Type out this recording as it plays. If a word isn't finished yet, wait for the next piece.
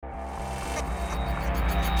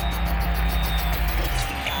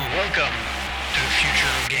Welcome to the future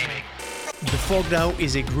of gaming. The FOGDAO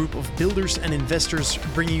is a group of builders and investors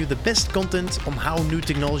bringing you the best content on how new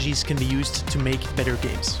technologies can be used to make better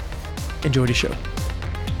games. Enjoy the show.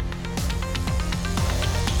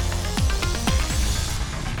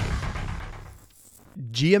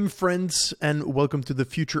 GM friends, and welcome to the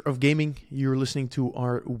future of gaming. You're listening to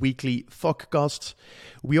our weekly FOGcast.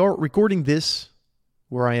 We are recording this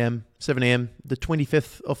where I am, 7 a.m., the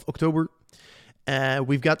 25th of October.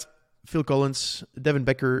 We've got Phil Collins, Devin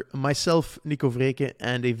Becker, myself, Nico Vreke,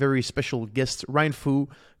 and a very special guest, Ryan Fu,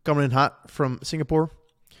 coming in hot from Singapore.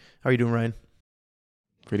 How are you doing, Ryan?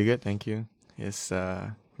 Pretty good, thank you. Yes,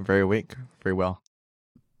 very awake, very well.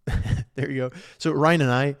 There you go. So Ryan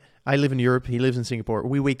and I live in Europe, he lives in Singapore.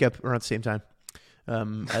 We wake up around the same time.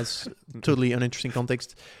 As totally uninteresting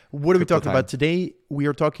context. What are we talking about today? We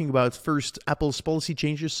are talking about first Apple's policy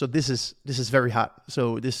changes. So this is very hot.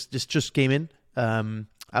 So this just came in.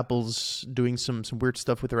 Apple's doing some weird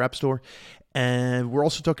stuff with their App Store. And we're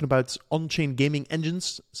also talking about on-chain gaming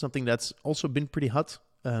engines, something that's also been pretty hot.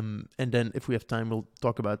 And then if we have time, we'll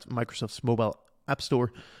talk about Microsoft's mobile App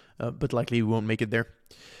Store, but likely we won't make it there.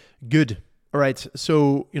 Good. All right.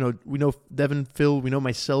 So, we know Devin, Phil, we know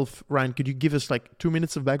myself. Ryan, could you give us 2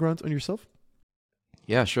 minutes of background on yourself?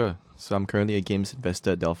 Yeah, sure. So I'm currently a games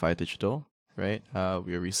investor at Delphi Digital, right?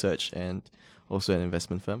 We're a research and also an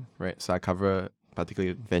investment firm, right? So I cover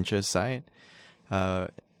particularly venture side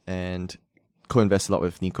and co-invest a lot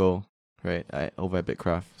with Nico, right? Over at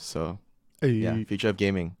Bitcraft. So yeah, future of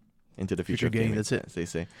gaming into the future of gaming. That's it. As they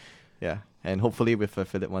say. Yeah. And hopefully with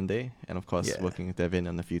Philip one day. And of course, working with Devin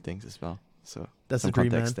on a few things as well. So that's some the dream,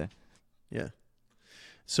 context man. There. Yeah.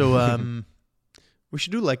 So we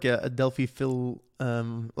should do a Delphi Phil,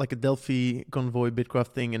 like a Delphi Convoy Bitcraft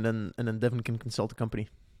thing, and then Devin can consult the company.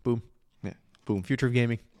 Boom. Yeah. Boom. Future of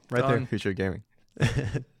gaming. Right there. Future of gaming.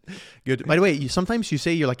 Good. By the way, sometimes you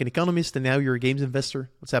say you're like an economist and now you're a games investor.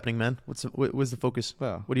 What's happening, man? What's the focus?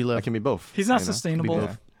 Well, what do you love? I can be both. He's not sustainable.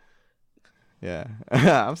 Yeah.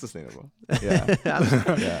 I'm sustainable. Yeah.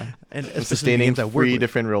 Yeah. And sustaining three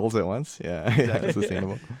different roles at once. Yeah. Exactly.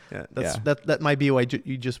 Sustainable. Yeah. That might be why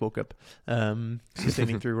you just woke up.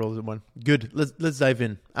 Sustaining three roles at one. Good. Let's dive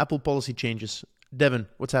in. Apple policy changes. Devin,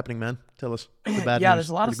 what's happening, man? Tell us the bad news. There's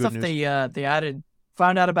a lot of stuff they added.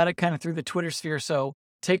 Found out about it kind of through the Twitter sphere. So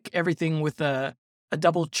take everything with a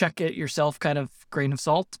double check it yourself kind of grain of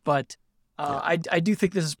salt. But I do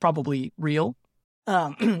think this is probably real.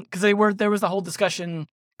 Because there was the whole discussion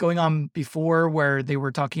going on before where they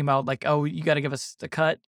were talking about you got to give us the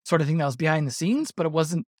cut sort of thing that was behind the scenes, but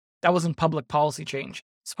that wasn't public policy change.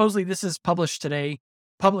 Supposedly this is published today,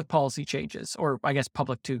 public policy changes, or I guess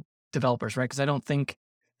public to developers, right? Because I don't think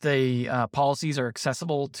the policies are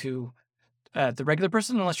accessible to the regular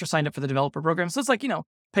person unless you're signed up for the developer program. So it's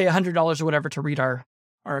pay $100 or whatever to read our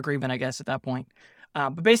agreement, I guess, at that point.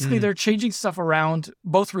 But basically, they're changing stuff around,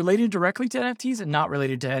 both related directly to NFTs and not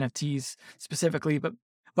related to NFTs specifically. But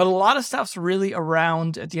a lot of stuff's really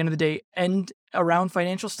around, at the end of the day, and around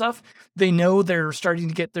financial stuff. They know they're starting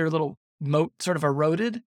to get their little moat sort of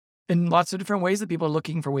eroded in lots of different ways, that people are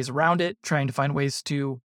looking for ways around it, trying to find ways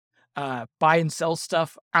to buy and sell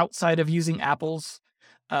stuff outside of using Apple's,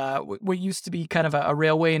 what used to be kind of a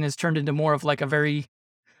railway and has turned into more of a very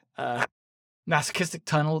masochistic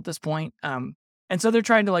tunnel at this point. And so they're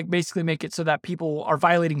trying to basically make it so that people are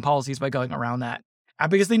violating policies by going around that.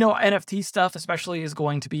 Because they know NFT stuff especially is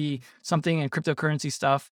going to be something, and cryptocurrency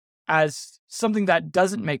stuff, as something that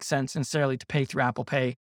doesn't make sense necessarily to pay through Apple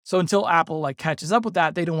Pay. So until Apple catches up with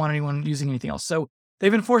that, they don't want anyone using anything else. So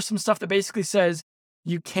they've enforced some stuff that basically says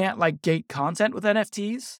you can't gate content with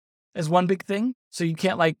NFTs as one big thing. So you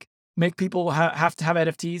can't make people have to have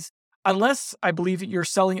NFTs unless, I believe, you're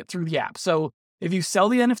selling it through the app. So if you sell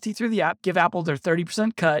the NFT through the app, give Apple their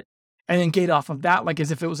 30% cut, and then gate off of that, as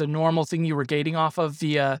if it was a normal thing you were gating off of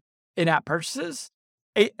via in-app purchases,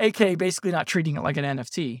 aka basically not treating it like an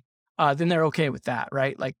NFT, then they're okay with that,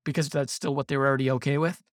 right? Because that's still what they were already okay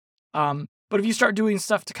with. But if you start doing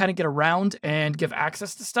stuff to kind of get around and give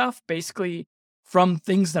access to stuff, basically from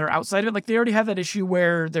things that are outside of it, they already have that issue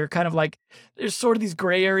where they're kind of there's sort of these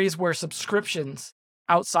gray areas where subscriptions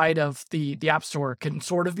outside of the App Store can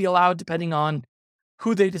sort of be allowed depending on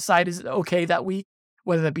who they decide is okay that week,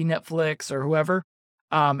 whether that be Netflix or whoever.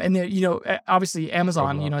 And then, obviously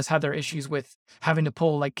Amazon, has had their issues with having to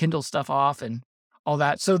pull Kindle stuff off and all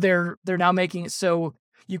that. So they're now making it so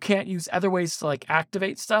you can't use other ways to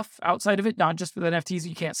activate stuff outside of it, not just with NFTs.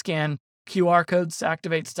 You can't scan QR codes to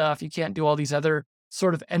activate stuff. You can't do all these other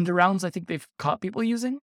sort of end arounds I think they've caught people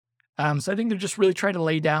using. So I think they're just really trying to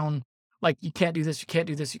lay down, you can't do this, you can't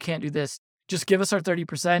do this, you can't do this, just give us our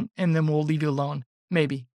 30% and then we'll leave you alone,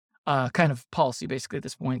 maybe. Kind of policy basically at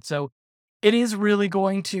this point. So it is really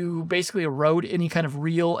going to basically erode any kind of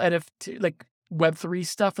real NFT, like Web3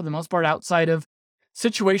 stuff for the most part, outside of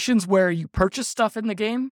situations where you purchase stuff in the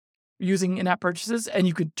game using in-app purchases and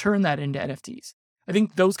you could turn that into NFTs. I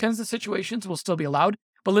think those kinds of situations will still be allowed.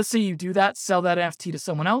 But let's say you do that, sell that NFT to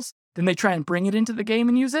someone else, then they try and bring it into the game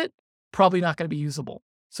and use it, probably not going to be usable.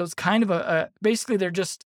 So it's kind of basically they're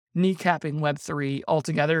just kneecapping Web3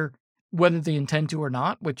 altogether, whether they intend to or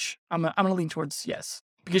not, which I'm going to lean towards yes.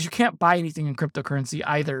 Because you can't buy anything in cryptocurrency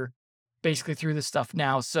either, basically through this stuff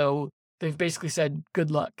now. So they've basically said,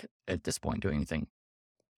 good luck at this point doing anything.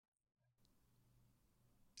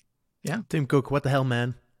 Yeah. Tim Cook, what the hell,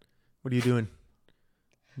 man? What are you doing?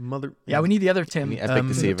 Yeah, we need the other Tim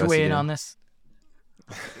to weigh in on this.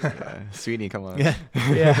 Sweeney, come on. Yeah.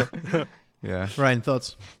 Yeah. Yeah. Ryan,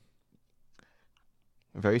 thoughts?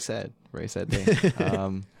 Very sad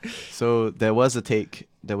thing. So there was a take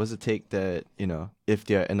that, if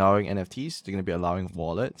they're allowing NFTs, they're going to be allowing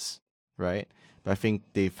wallets, right? But I think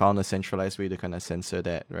they found a centralized way to kind of censor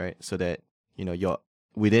that, right? So that, you're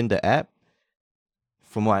within the app,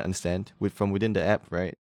 from what I understand, from within the app,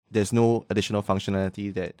 right? There's no additional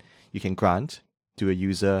functionality that you can grant to a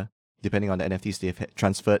user depending on the NFTs they've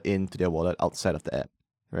transferred into their wallet outside of the app,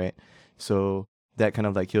 right? So that kind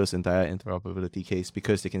of like kills the entire interoperability case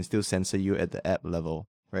because they can still censor you at the app level,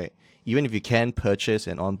 right? Even if you can purchase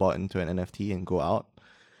and onboard into an NFT and go out.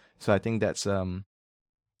 So I think that's a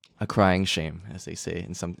crying shame, as they say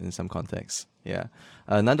in some contexts. Yeah.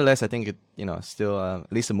 Nonetheless, I think it still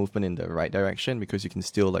at least a movement in the right direction because you can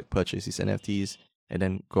still like purchase these NFTs and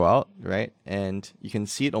then go out, right? And you can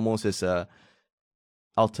see it almost as a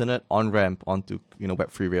alternate on-ramp onto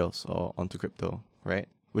Web3 rails or onto crypto, right?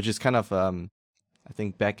 Which is kind of I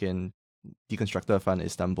think back in Deconstructor Fund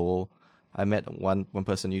Istanbul, I met one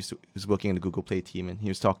person who's working in the Google Play team, and he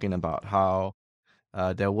was talking about how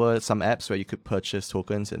there were some apps where you could purchase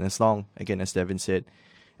tokens, and as long, again, as Devin said,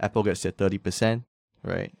 Apple gets their 30%,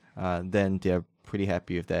 right? Then they're pretty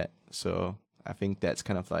happy with that. So I think that's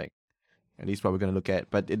kind of like at least what we're going to look at.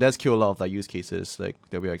 But it does kill a lot of like use cases like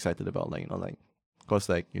that we're excited about, like, of course,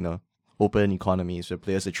 like, open economies where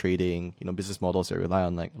players are trading, business models that rely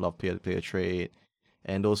on like a lot of player-to-player trade,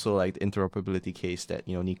 and also like the interoperability case that,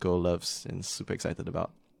 Nico loves and is super excited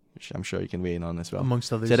about, which I'm sure you can weigh in on as well.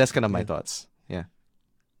 Amongst others. So that's kind of my thoughts. Yeah.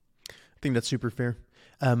 I think that's super fair.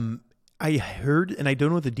 I heard, and I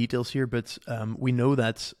don't know the details here, but we know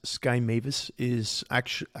that Sky Mavis is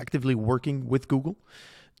actively working with Google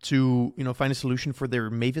to find a solution for their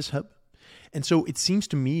Mavis hub. And so it seems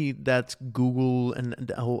to me that Google and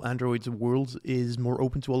the whole Android world is more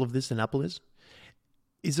open to all of this than Apple is.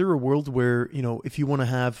 Is there a world where, if you want to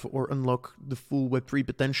have or unlock the full Web3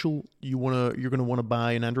 potential, you're going to want to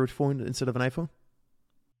buy an Android phone instead of an iPhone?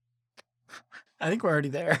 I think we're already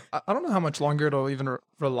there. I don't know how much longer it'll even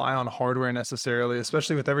rely on hardware necessarily,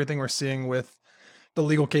 especially with everything we're seeing with the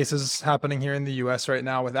legal cases happening here in the US right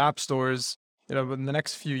now with app stores. In the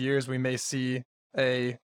next few years, we may see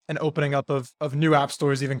an opening up of new app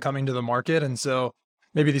stores even coming to the market. And so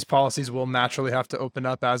maybe these policies will naturally have to open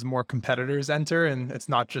up as more competitors enter. And it's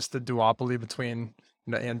not just a duopoly between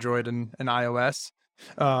Android and iOS.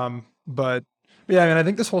 But yeah, I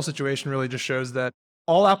think this whole situation really just shows that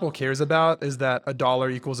all Apple cares about is that a dollar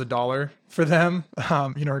equals a dollar for them,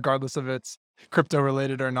 regardless of it's crypto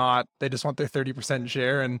related or not. They just want their 30%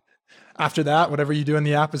 share. And after that, whatever you do in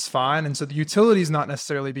the app is fine. And so the utility is not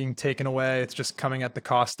necessarily being taken away. It's just coming at the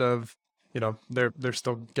cost of, they're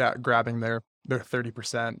still grabbing their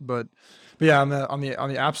 30%. But yeah, on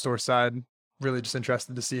the App Store side, really just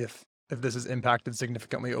interested to see if this is impacted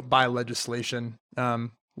significantly by legislation,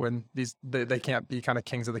 when they can't be kind of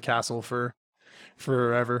kings of the castle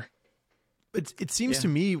forever. It seems to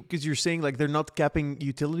me, because you're saying like they're not capping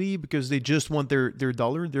utility because they just want their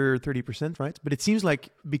dollar, their 30%, right? But it seems like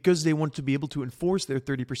because they want to be able to enforce their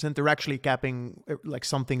 30%, they're actually capping like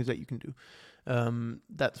some things that you can do.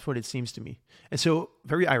 That's what it seems to me. And so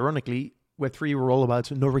very ironically, Web3 we're all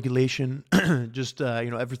about no regulation, just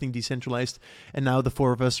everything decentralized. And now the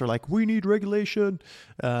four of us are like, we need regulation.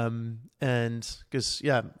 And because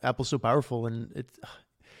Apple's so powerful, and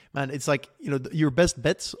it's like, your best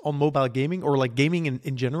bets on mobile gaming or like gaming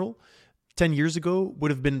in general 10 years ago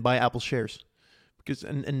would have been buy Apple shares, because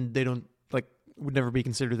and they don't would never be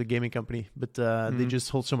considered a gaming company, but they just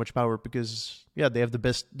hold so much power because they have the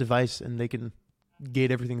best device and they can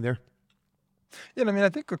gate everything there. Yeah, I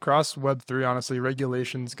think across Web3, honestly,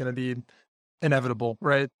 regulation is going to be inevitable,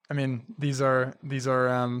 right? These are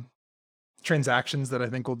transactions that I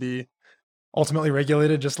think will be ultimately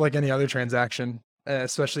regulated just like any other transaction,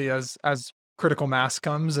 especially as critical mass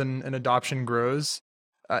comes and adoption grows.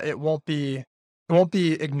 It won't be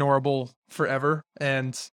ignorable forever,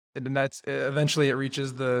 and that's eventually it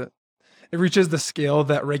reaches the scale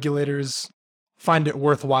that regulators find it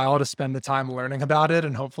worthwhile to spend the time learning about it,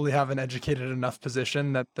 and hopefully have an educated enough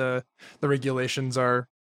position that the regulations are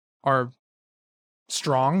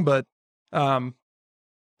strong. But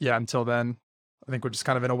yeah, until then, I think we're just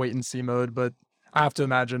kind of in a wait and see mode. But I have to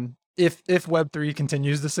imagine if Web3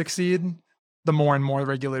 continues to succeed, the more and more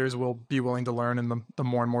regulators will be willing to learn, and the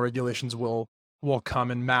more and more regulations will come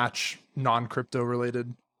and match non-crypto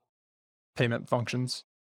related payment functions.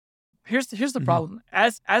 Here's the problem.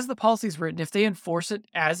 As the policy is written, if they enforce it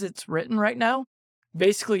as it's written right now,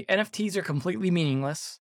 basically NFTs are completely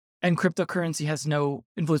meaningless and cryptocurrency has no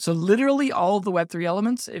influence. So literally all of the Web3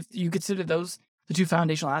 elements, if you consider those the two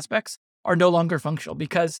foundational aspects, are no longer functional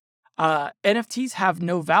because NFTs have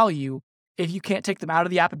no value if you can't take them out of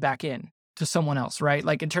the app and back in to someone else, right?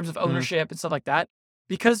 Like in terms of ownership and stuff like that,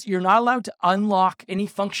 because you're not allowed to unlock any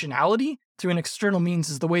functionality through an external means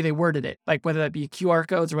is the way they worded it, like whether that be QR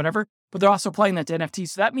codes or whatever, but they're also applying that to NFTs.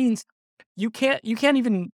 So that means you can't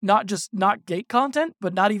even not just not gate content,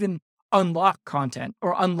 but not even unlock content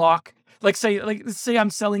or unlock, let's say I'm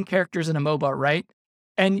selling characters in a MOBA, right?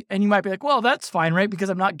 And you might be like, well, that's fine, right? Because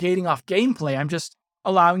I'm not gating off gameplay. I'm just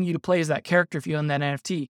allowing you to play as that character if you own that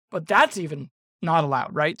NFT. But that's even not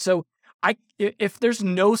allowed, right? So if there's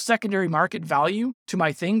no secondary market value to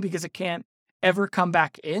my thing because it can't ever come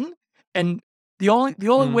back in, and the only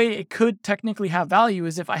way it could technically have value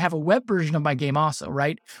is if I have a web version of my game also,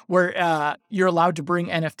 right? Where you're allowed to bring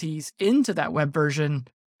NFTs into that web version,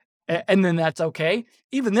 and then that's okay.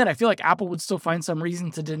 Even then, I feel like Apple would still find some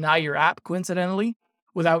reason to deny your app coincidentally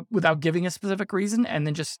without giving a specific reason, and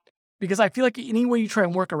then just because I feel like any way you try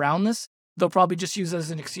and work around this, they'll probably just use it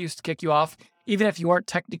as an excuse to kick you off, even if you aren't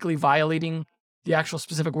technically violating the actual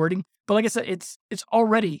specific wording. But like I said, it's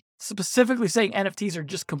already specifically saying NFTs are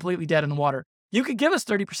just completely dead in the water. You could give us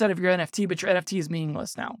 30% of your NFT, but your NFT is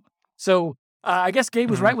meaningless now. So I guess Gabe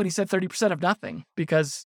was right when he said 30% of nothing,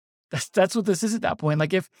 because that's what this is at that point.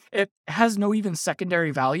 Like if it has no even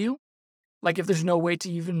secondary value, like if there's no way to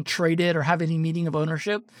even trade it or have any meaning of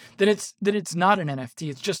ownership, then it's not an NFT.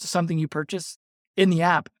 It's just something you purchase in the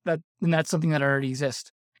app, and that's something that already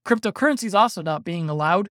exists. Cryptocurrency is also not being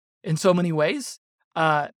allowed in so many ways.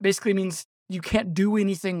 Basically means you can't do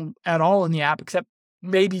anything at all in the app except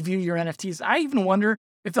maybe view your NFTs. I even wonder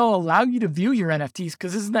if they'll allow you to view your NFTs,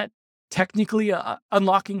 because isn't that technically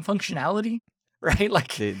unlocking functionality, right?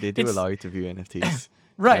 Like they do allow you to view NFTs.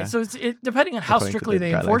 Right. Yeah. So it's depending on how According to strictly the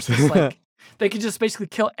they enforce guidelines. this, like they could just basically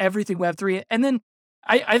kill everything Web3. And then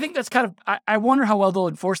I think that's kind of, I wonder how well they'll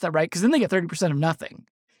enforce that, right? Because then they get 30% of nothing.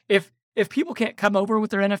 If people can't come over with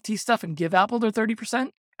their NFT stuff and give Apple their 30%,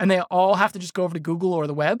 and they all have to just go over to Google or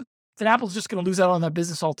the web, then Apple's just going to lose out on that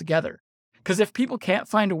business altogether. Because if people can't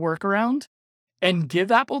find a workaround and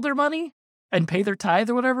give Apple their money and pay their tithe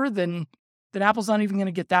or whatever, then Apple's not even going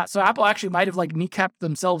to get that. So Apple actually might have like kneecapped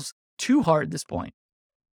themselves too hard at this point.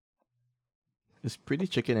 It's pretty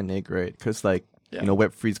chicken and egg, right? Because like Yeah. you know,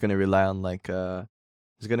 Web3 is going to rely on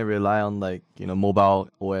mobile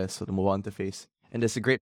OS or the mobile interface. And there's a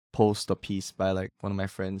great post or piece by like one of my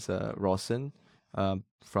friends, Rawson,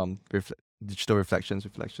 from Digital Reflections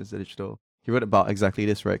the Digital. He wrote about exactly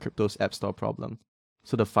this, right? Crypto's App Store problem.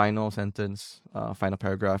 So the final sentence, final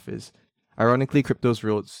paragraph is, ironically, crypto's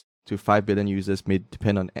roads to 5 billion users may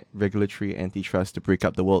depend on regulatory antitrust to break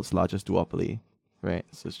up the world's largest duopoly, right?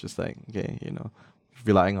 So it's just like, okay,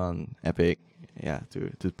 relying on Epic,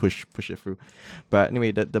 to push it through. But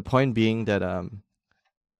anyway, the point being that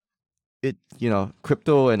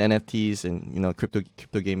crypto and NFTs and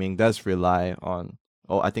crypto gaming does rely on,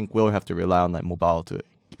 I think we'll have to rely on like mobile to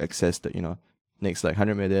access the next like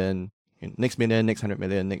 100 million, next million, next 100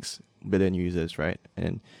 million, next billion users, right?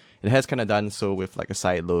 And it has kind of done so with like a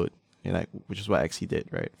side load, which is what Xe did,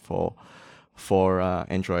 right, for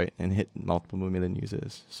Android, and hit multiple million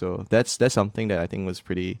users. So that's something that I think was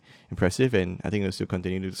pretty impressive, and I think it'll still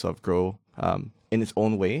continue to sort of grow in its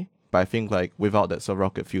own way. But I think like without that sort of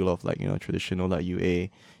rocket fuel of like traditional like UA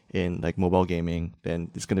in like mobile gaming,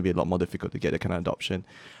 then it's going to be a lot more difficult to get that kind of adoption.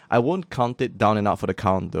 I won't count it down and out for the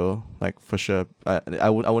count though, like for sure. I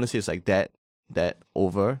wouldn't say it's like that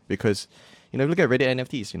over, because if you look at Reddit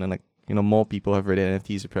NFTs, more people have Reddit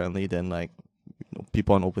NFTs apparently than like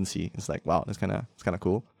people on OpenSea. It's like, wow, it's kind of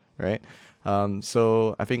cool, right?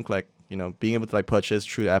 So I think like being able to like purchase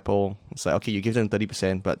through Apple, it's like, okay, you give them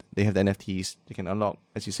 30%, but they have the NFTs, they can unlock,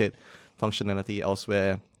 as you said, functionality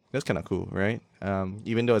elsewhere. That's kind of cool, right?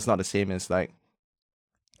 Even though it's not the same as like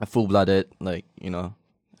a full-blooded like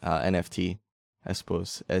NFT, I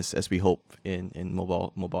suppose, as we hope in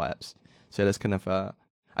mobile apps. So that's kind of I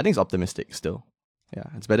think it's optimistic still. Yeah,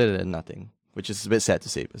 it's better than nothing, which is a bit sad to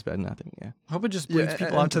say, but it's better than nothing. Yeah. I hope it just bleeds people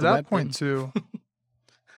and onto to the that web point too.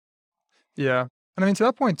 Yeah. And I mean, to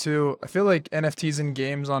that point too, I feel like NFTs in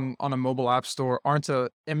games on a mobile app store aren't a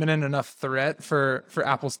imminent enough threat for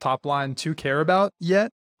Apple's top line to care about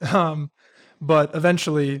yet. But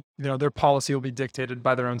eventually, their policy will be dictated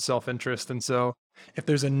by their own self-interest. And so if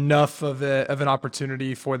there's enough of an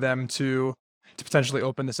opportunity for them to potentially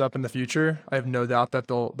open this up in the future, I have no doubt that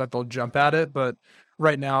they'll jump at it. But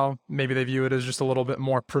right now, maybe they view it as just a little bit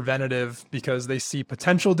more preventative because they see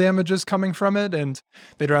potential damages coming from it, and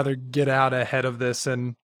they'd rather get out ahead of this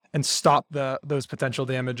and stop those potential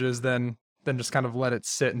damages than just kind of let it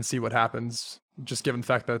sit and see what happens, just given the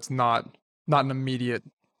fact that it's not an immediate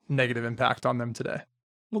negative impact on them today.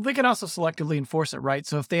 Well, they can also selectively enforce it, right?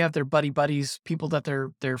 So if they have their buddies, people that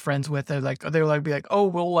they're friends with, they'll be like, oh,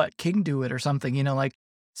 we'll let King do it or something, like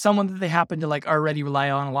someone that they happen to like already rely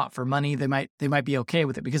on a lot for money. They might be okay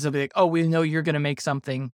with it because they'll be like, oh, we know you're going to make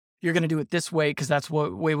something. You're going to do it this way because that's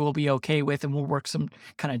what way we'll be okay with, and we'll work some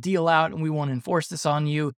kind of deal out, and we won't enforce this on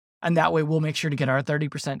you, and that way we'll make sure to get our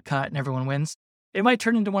 30% cut, and everyone wins. It might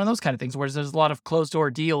turn into one of those kind of things where there's a lot of closed door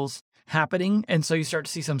deals happening, and so you start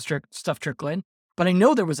to see some stuff trickle in. But I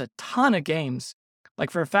know there was a ton of games,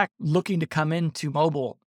 like for a fact, looking to come into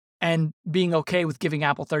mobile and being okay with giving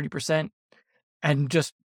Apple 30% and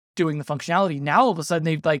just doing the functionality. Now all of a sudden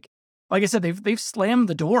they've like I said, they've slammed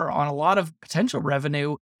the door on a lot of potential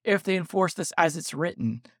revenue if they enforce this as it's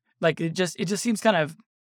written. Like it just seems kind of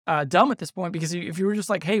dumb at this point, because if you were just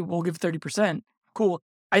like, hey, we'll give 30%, cool.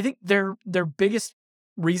 I think their biggest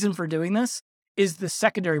reason for doing this is the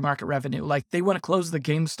secondary market revenue. Like they want to close the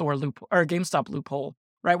GameStop loophole,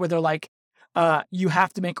 right? Where they're like, you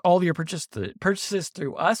have to make all of your purchases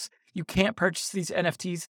through us. You can't purchase these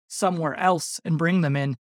NFTs somewhere else and bring them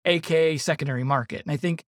in, aka secondary market. And I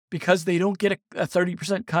think because they don't get a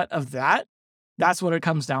 30% cut of that, that's what it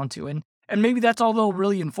comes down to. And maybe that's all they'll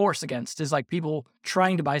really enforce against, is like people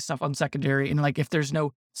trying to buy stuff on secondary. And like if there's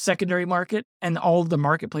no secondary market and all of the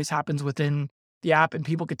marketplace happens within the app and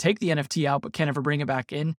people could take the NFT out but can't ever bring it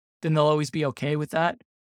back in, then they'll always be okay with that.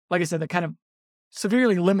 Like I said, that kind of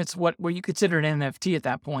severely limits what you consider an NFT at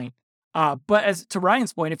that point. But as to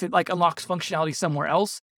Ryan's point, if it like unlocks functionality somewhere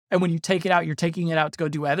else, and when you take it out, you're taking it out to go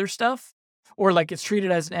do other stuff, or like it's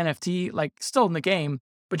treated as an NFT, like still in the game,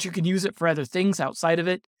 but you can use it for other things outside of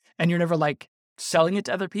it, and you're never like selling it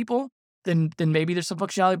to other people, then maybe there's some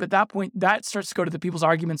functionality. But at that point, that starts to go to the people's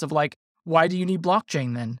arguments of like, why do you need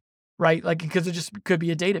blockchain then? Right? Like, because it just could be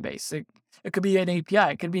a database. It could be an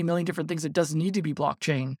API. It could be a million different things. It doesn't need to be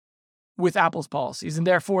blockchain with Apple's policies. And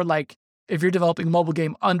therefore, like, if you're developing a mobile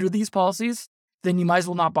game under these policies, then you might as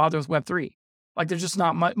well not bother with Web3. Like, there's just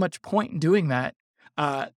not much point in doing that.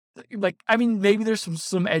 Like, I mean, maybe there's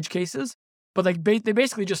some edge cases, but like they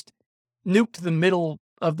basically just nuked the middle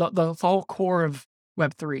of the whole core of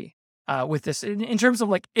Web3 with this, in terms of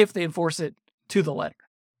like if they enforce it to the letter.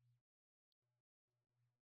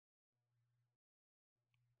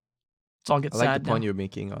 It's all get I like sad the point now. you're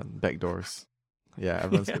making on backdoors. Yeah,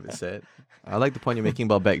 everyone's a bit sad. I like the point you're making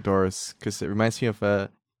about backdoors because it reminds me of what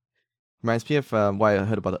I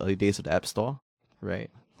heard about the early days of the App Store,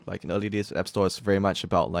 right? Like in the early days of the App Store, it's very much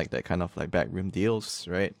about like that kind of like backroom deals,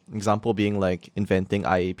 right? Example being like inventing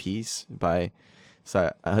IAPs by.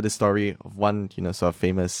 So I heard a story of one, sort of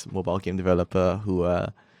famous mobile game developer who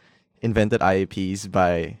invented IAPs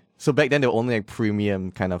by. So back then there were only like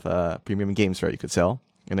premium games, right? You could sell.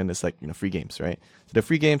 And then there's like, free games, right? So the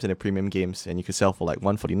free games and the premium games, and you could sell for like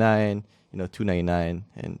 $149, $299,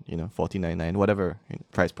 and $14.99, whatever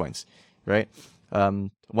price points, right?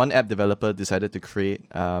 One app developer decided to create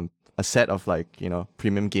a set of like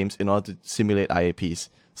premium games in order to simulate IAPs.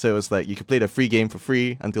 So it was like you could play the free game for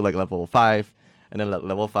free until like level 5, and then at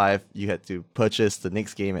level 5 you had to purchase the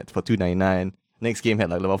next game for $2.99. Next game had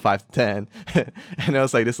like level 5 to 10, and it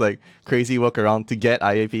was like this like crazy workaround to get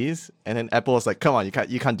IAPs. And then Apple was like, "Come on, you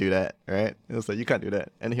can't do that, right?" It was like, "You can't do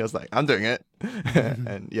that," and he was like, "I'm doing it,"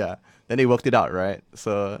 and yeah, then they worked it out, right?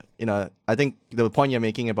 So I think the point you're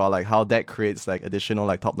making about like how that creates like additional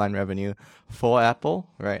like top line revenue for Apple,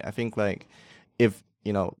 right? I think like if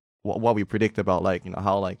what we predict about like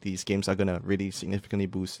how like these games are gonna really significantly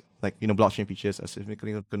boost like blockchain features are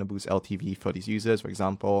significantly gonna boost LTV for these users, for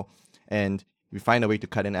example, and we find a way to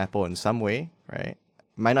cut in Apple in some way, right?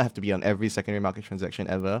 Might not have to be on every secondary market transaction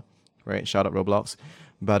ever, right? Shout out Roblox,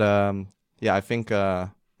 but yeah, I think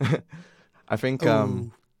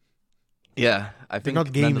Yeah, I They're think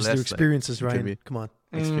not games, nonetheless, they're like, experiences, it could Ryan. be Come on.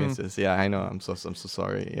 experiences. Yeah, I know. I'm so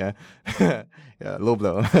sorry. Yeah, yeah, low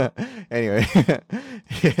blow. Anyway,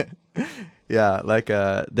 yeah, yeah. Like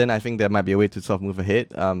then I think there might be a way to sort of move ahead.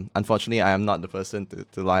 Unfortunately, I am not the person to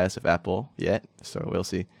liaise with Apple yet, so we'll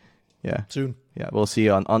see. Yeah, Soon. yeah, we'll see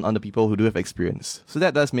on the people who do have experience. So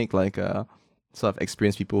that does make like sort of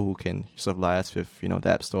experienced people who can sort of liaise with the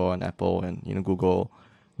App Store and Apple and Google,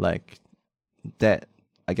 like that.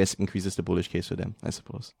 I guess increases the bullish case for them, I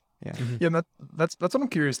suppose. Yeah. Yeah, that's what I'm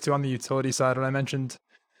curious too on the utility side. When I mentioned,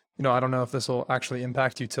 I don't know if this will actually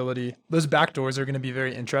impact utility. Those backdoors are going to be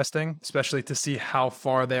very interesting, especially to see how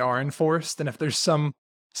far they are enforced, and if there's some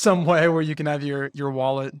way where you can have your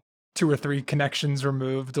wallet 2 or 3 connections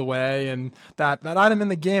removed away, and that item in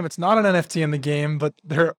the game, it's not an NFT in the game, but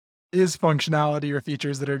there is functionality or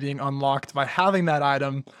features that are being unlocked by having that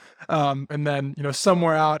item. And then,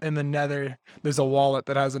 somewhere out in the nether, there's a wallet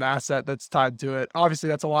that has an asset that's tied to it. Obviously,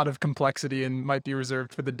 that's a lot of complexity and might be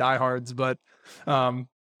reserved for the diehards, but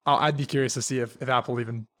I'd be curious to see if Apple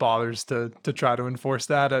even bothers to try to enforce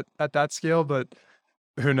that at that scale, but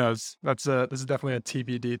who knows? This is definitely a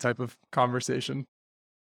TBD type of conversation.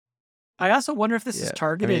 I also wonder if this is Yeah, I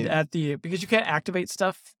targeted mean- because you can't activate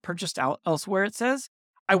stuff purchased out elsewhere, it says.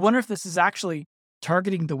 I wonder if this is actually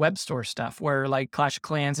targeting the web store stuff where like Clash of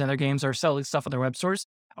Clans and other games are selling stuff on their web stores.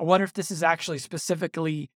 I wonder if this is actually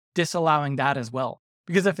specifically disallowing that as well.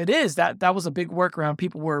 Because if it is, that was a big workaround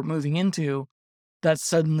people were moving into that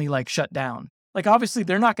suddenly like shut down. Like obviously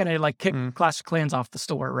they're not going to like kick Clash of Clans off the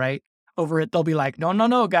store, right? Over it, they'll be like,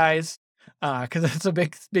 no, guys, because it's a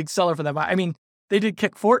big seller for them. I mean, they did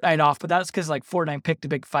kick Fortnite off, but that's because like Fortnite picked a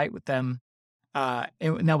big fight with them.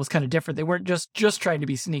 And that was kind of different. They weren't just trying to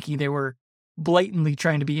be sneaky. They were blatantly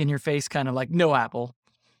trying to be in your face, kind of like no Apple.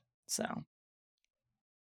 So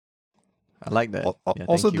I like that. Yeah,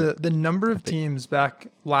 Also, thank you. the number of teams back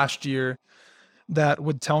last year that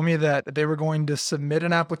would tell me that they were going to submit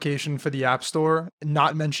an application for the App Store,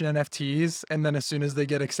 not mention NFTs, and then as soon as they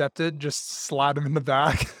get accepted, just slide them in the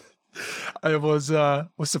back. It was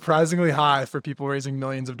surprisingly high for people raising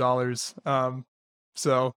millions of dollars.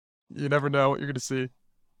 So you never know what you're going to see.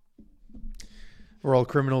 We're all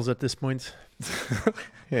criminals at this point.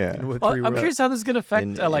 Yeah. In Web3 well, I'm world. curious how this is going to affect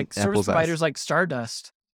In like service Apple's eyes. providers like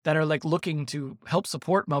Stardust that are like looking to help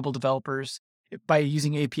support mobile developers by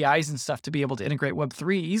using APIs and stuff to be able to integrate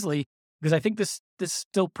Web3 easily. Because I think this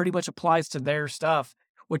still pretty much applies to their stuff,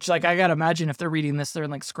 which like I got to imagine if they're reading this, they're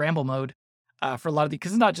in like scramble mode for a lot of the,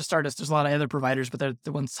 because it's not just Stardust, there's a lot of other providers, but they're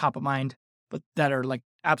the ones top of mind, but that are like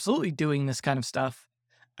absolutely doing this kind of stuff.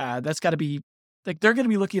 That's got to be like, they're going to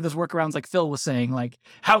be looking at those workarounds like Phil was saying, like,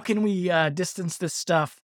 how can we distance this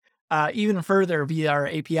stuff even further via our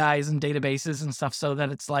APIs and databases and stuff so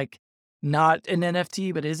that it's like not an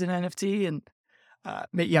NFT, but is an NFT. And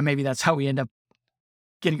maybe that's how we end up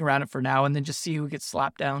getting around it for now and then just see who gets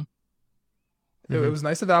slapped down. It was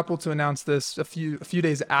nice of Apple to announce this a few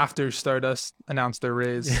days after Stardust announced their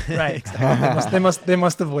raise. Right. They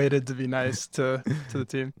must have waited to be nice to the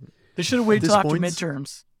team. They should have waited At till this after point-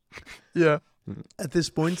 midterms. Yeah. At this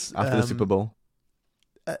point, After the Super Bowl.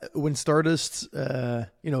 when Stardust,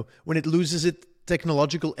 when it loses its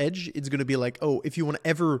technological edge, it's going to be like, oh, if you want to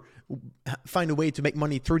ever find a way to make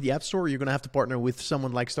money through the App Store, you're going to have to partner with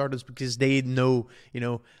someone like Stardust because they know,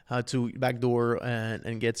 how to backdoor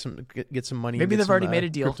and get some money. Maybe get they've some, already made a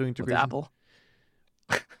deal crypto with integration. Apple.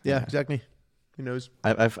 Yeah, exactly. Who knows?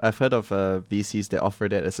 I've heard of VCs that offer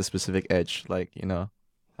that as a specific edge. Like,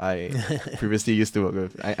 I previously used to work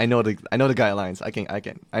with. I know the guidelines.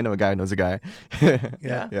 I know a guy who knows a guy.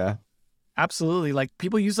 Yeah. Yeah. Absolutely. Like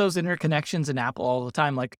people use those interconnections in Apple all the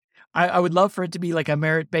time. Like I would love for it to be like a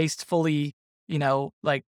merit-based fully,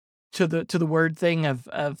 like to the word thing of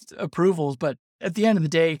approvals. But at the end of the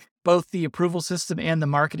day, both the approval system and the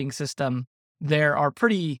marketing system there are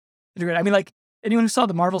pretty integrated. I mean, like anyone who saw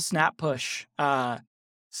the Marvel Snap push,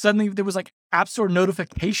 suddenly there was like App Store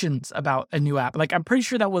notifications about a new app. Like I'm pretty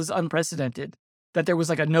sure that was unprecedented, that there was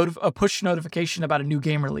like a push notification about a new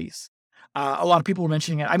game release. A lot of people were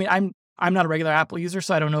mentioning it. I mean, I'm not a regular Apple user,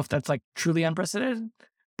 so I don't know if that's like truly unprecedented,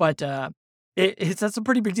 but that's a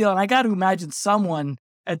pretty big deal. And I got to imagine someone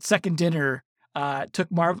at second dinner took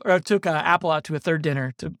Apple out to a third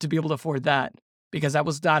dinner to be able to afford that, because that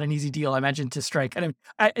was not an easy deal, I imagine, to strike. And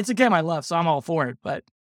it's a game I love, so I'm all for it. But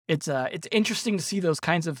it's interesting to see those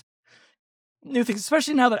kinds of new things,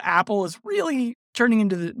 especially now that Apple is really turning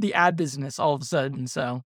into the ad business all of a sudden.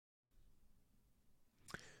 So.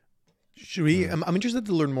 Should we? I'm interested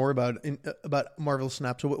to learn more about Marvel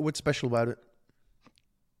Snap. So what's special about it?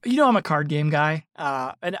 I'm a card game guy,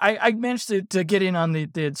 and I managed to get in on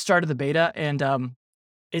the start of the beta, and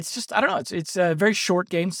it's just, I don't know, it's a very short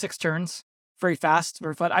game, 6 turns, very fast,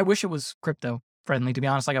 very fun. I wish it was crypto friendly, to be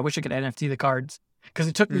honest. Like, I wish I could NFT the cards, because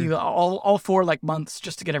it took me all 4 like months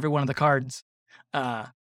just to get every one of the cards.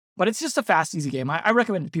 But it's just a fast, easy game. I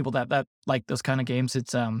recommend to people that like those kind of games.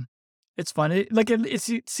 It's fun.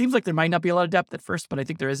 It seems like there might not be a lot of depth at first, but I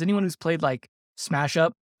think there is. Anyone who's played like Smash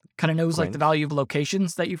Up kind of knows like the value of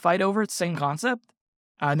locations that you fight over. It's the same concept,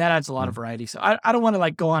 and that adds a lot of variety. So I don't want to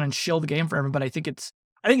like go on and shill the game for everyone, but I think it's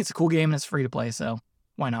a cool game and it's free to play. So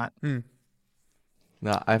why not?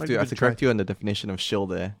 No, I have to correct you on the definition of shill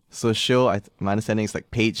there. So shill, my understanding is like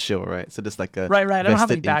paid shill, right? So there's like a right. I don't have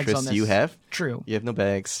any bags interest on this. you have. True. You have no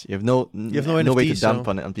bags. You have no NFTs, way to dump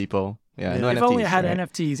on people. Yeah, no if NFTs. only I had right?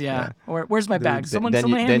 NFTs. Yeah. Or where's my bags? Someone then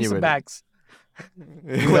hand me you're some ready. bags.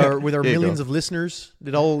 With our There you millions go. of listeners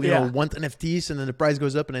that all want NFTs, and then the price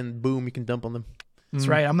goes up, and then boom, you can dump on them. That's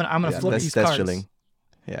right. I'm gonna flip these that's cards. shilling.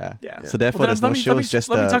 Yeah. Yeah. So therefore, there's no shill. It's just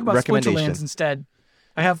let me a talk about recommendation. Splinterlands instead.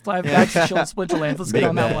 I have bags of shill and Splinterlands. Let's get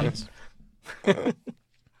on that one.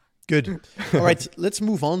 Good. All right, let's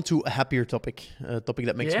move on to a happier topic, a topic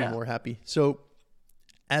that makes me more happy. So,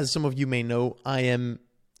 as some of you may know, I am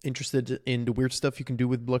interested in the weird stuff you can do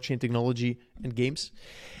with blockchain technology and games.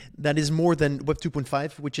 That is more than Web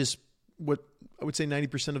 2.5, which is what I would say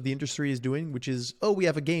 90% of the industry is doing, which is, we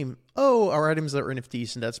have a game. Our items are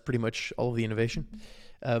NFTs, and that's pretty much all of the innovation.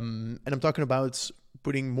 And I'm talking about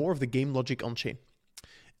putting more of the game logic on-chain.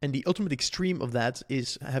 And the ultimate extreme of that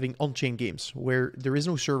is having on-chain games where there is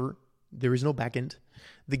no server, there is no backend.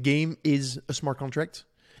 The game is a smart contract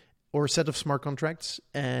or a set of smart contracts,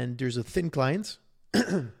 and there's a thin client,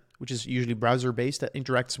 which is usually browser-based, that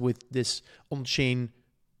interacts with this on-chain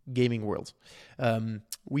gaming world.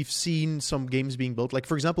 We've seen some games being built. Like,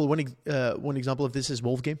 for example, one example of this is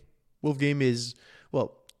Wolf Game. Wolf Game is,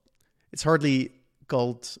 it's hardly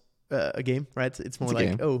called a game, right? It's more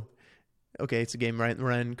like, okay, it's a game, right?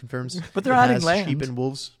 Ryan confirms. But they're adding land. Sheep and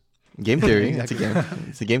wolves. Game theory. Exactly. It's a game.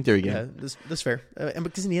 It's a game theory game. Yeah, that's fair. And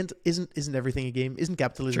because in the end, isn't everything a game? Isn't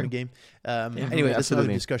capitalism a game? Anyway, that's another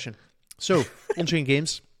discussion. So, on-chain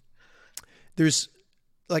games. There's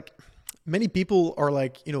like many people are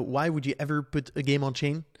like, why would you ever put a game on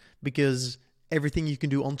chain? Because everything you can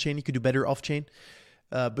do on chain, you could do better off chain.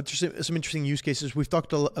 But there's some interesting use cases. We've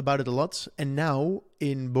talked about it a lot. And now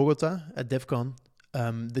in Bogota at DevCon,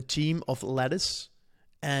 the team of Lattice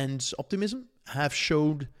and Optimism have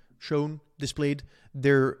displayed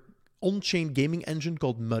their on-chain gaming engine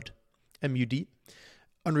called MUD, M-U-D,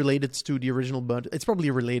 unrelated to the original MUD. It's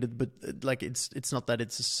probably related, but like it's not that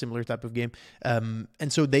it's a similar type of game. And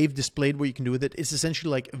so they've displayed what you can do with it. It's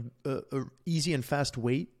essentially like a easy and fast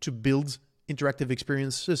way to build interactive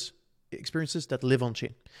experiences that live on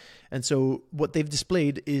chain. And so what they've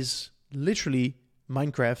displayed is literally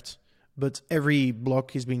Minecraft, but every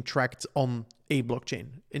block is being tracked on a blockchain.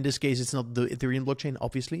 In this case, it's not the Ethereum blockchain,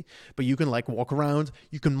 obviously, but you can like walk around,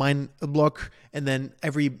 you can mine a block, and then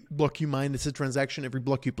every block you mine is a transaction, every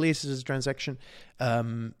block you place is a transaction.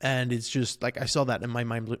 And it's just like, I saw that and my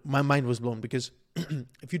mind was blown, because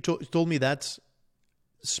if you told me that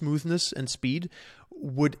smoothness and speed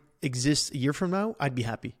would exist a year from now, I'd be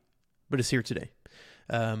happy, but it's here today.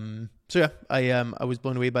 So yeah, I was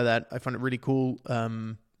blown away by that. I found it really cool.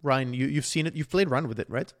 Ryan, you've seen it. You've played around with it,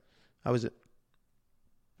 right? How is it?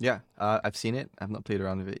 Yeah, I've seen it. I've not played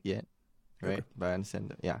around with it yet, right? Okay. But I understand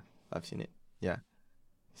that. Yeah, I've seen it. Yeah.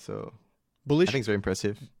 So Bullish? I think it's very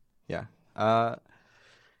impressive. Yeah.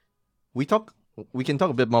 We can talk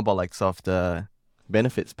a bit more about like sort of the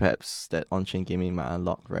benefits perhaps that on-chain gaming might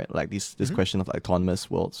unlock, right? Like this question of like autonomous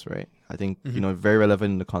worlds, right? I think, very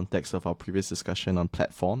relevant in the context of our previous discussion on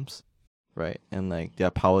platforms, right? And like their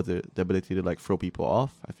power, the ability to like throw people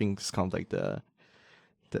off. I think it's kind of like the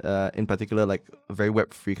in particular, like a very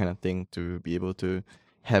Web3 kind of thing, to be able to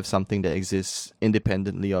have something that exists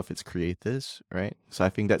independently of its creators, right? So I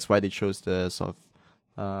think that's why they chose the sort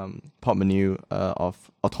of pop menu of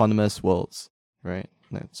autonomous worlds, right?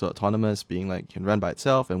 So autonomous being like can run by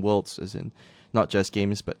itself, and worlds as in not just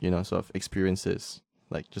games, but sort of experiences,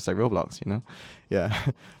 like just like Roblox, yeah,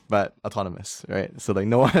 but autonomous, right? So like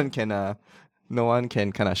no one can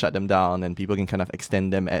kind of shut them down, and people can kind of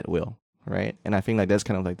extend them at will, right? And I think like that's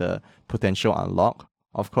kind of like the potential unlock.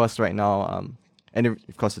 Of course, right now, and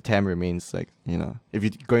of course the TAM remains like, if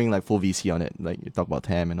you're going like full VC on it, like you talk about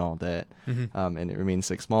TAM and all that, and it remains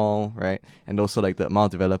like small, right? And also like the amount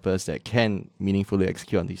of developers that can meaningfully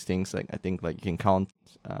execute on these things, like I think like you can count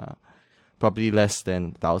probably less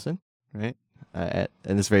than 1,000, right? And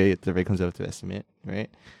it's a very conservative estimate, right?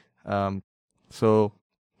 So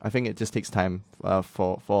I think it just takes time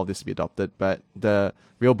for all this to be adopted. But the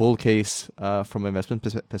real bull case from an investment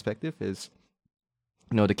perspective is,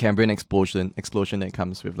 the Cambrian explosion that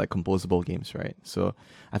comes with like composable games, right? So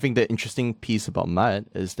I think the interesting piece about MUD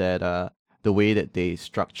is that the way that they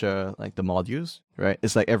structure like the modules, right?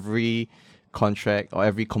 It's like every contract or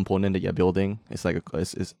every component that you're building is like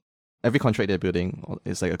every contract they're building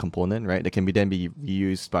is like a component, right? That can then be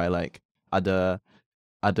reused by like other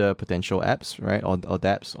potential apps, right? Or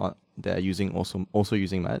dApps that are using also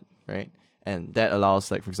using MUD, right? And that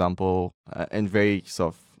allows, like, for example, and very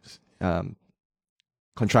sort of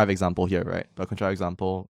contrived example here, right? But a contrived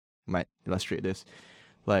example might illustrate this.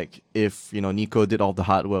 Like if, Nico did all the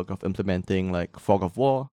hard work of implementing like Fog of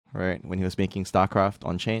War, right? When he was making StarCraft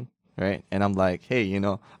on chain, right? And I'm like, hey, I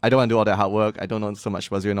don't want to do all that hard work. I don't know so much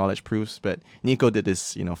about zero knowledge proofs, but Nico did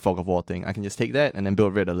this, Fog of War thing. I can just take that and then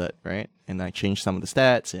build Red Alert, right? And I change some of the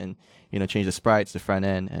stats and, change the sprites, the front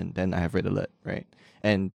end, and then I have Red Alert, right?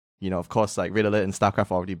 And, of course, like Red Alert and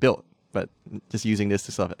StarCraft are already built, but just using this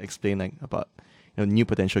to sort of explain like about, new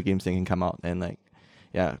potential games that can come out. And like,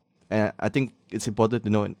 yeah. And I think it's important to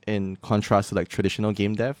know in contrast to like traditional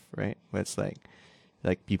game dev, right? Where it's like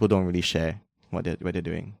people don't really share what they're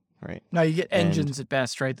doing, right? No, you get engines at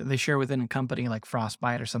best, right? That they share within a company like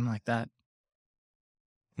Frostbite or something like that.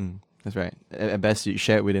 That's right. At best, you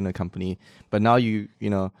share it within a company, but now you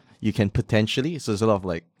can potentially. So there's a lot of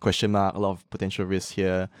like question mark, a lot of potential risks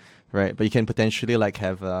here, right? But you can potentially like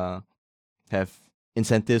have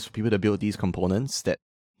incentives for people to build these components that,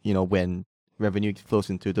 when revenue flows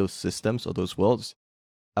into those systems or those worlds,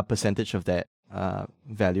 a percentage of that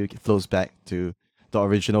value flows back to the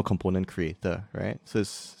original component creator, right?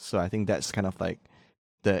 So I think that's kind of like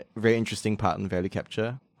the very interesting part in value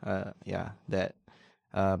capture. That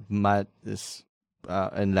MUD is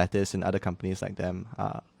and Lattice and other companies like them,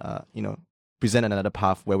 present another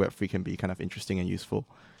path where Web3 can be kind of interesting and useful.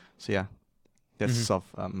 So yeah, that's sort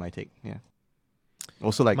of my take. Yeah.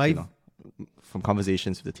 Also, like from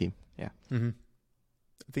conversations with the team. Yeah.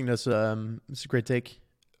 I think that's a great take.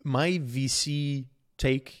 My VC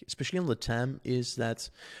take, especially on the TAM, is that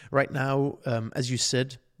right now, as you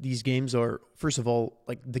said, these games are, first of all,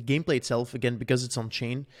 like the gameplay itself, again, because it's on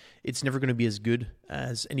chain, it's never going to be as good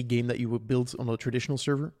as any game that you would build on a traditional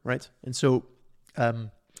server, right? And so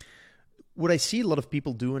what I see a lot of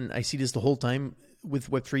people do, and I see this the whole time with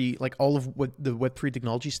Web3, like all of what the Web3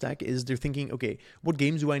 technology stack is, they're thinking, okay, what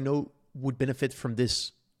games do I know would benefit from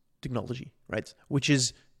this technology, right? Which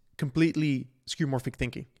is completely skeuomorphic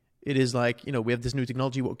thinking. It is like, we have this new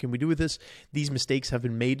technology. What can we do with this? These mistakes have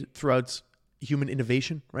been made throughout human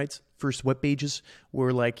innovation, right? First web pages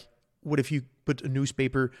were like, what if you put a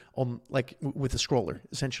newspaper on like with a scroller,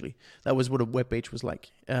 essentially? That was what a web page was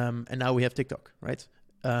like. And now we have TikTok, right?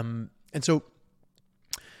 And so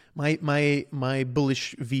my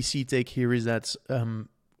bullish VC take here is that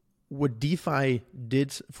what DeFi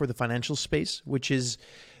did for the financial space, which is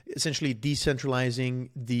essentially decentralizing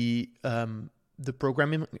the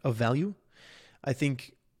programming of value. I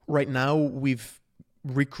think right now we've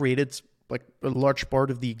recreated like a large part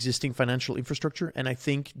of the existing financial infrastructure. And I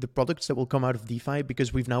think the products that will come out of DeFi,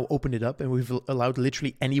 because we've now opened it up and we've allowed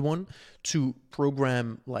literally anyone to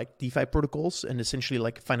program like DeFi protocols and essentially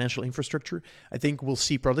like financial infrastructure, I think we'll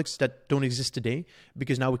see products that don't exist today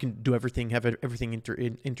because now we can do everything, have everything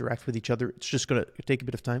interact with each other. It's just going to take a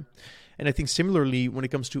bit of time. And I think similarly, when it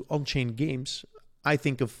comes to on-chain games, I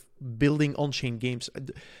think of building on-chain games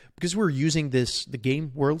because we're using the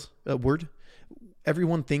game word.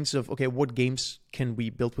 Everyone thinks of, okay, what games can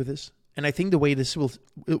we build with this? And I think the way this will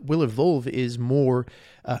evolve is more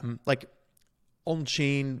like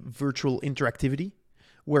on-chain virtual interactivity,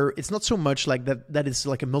 where it's not so much like that is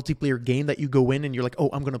like a multiplayer game that you go in and you're like,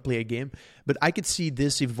 oh, I'm going to play a game. But I could see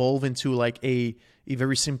this evolve into like a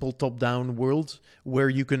very simple top-down world where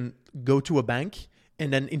you can go to a bank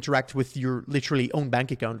and then interact with your literally own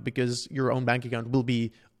bank account, because your own bank account will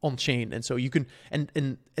be on chain. And so you can, and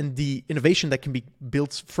the innovation that can be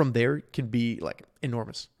built from there can be like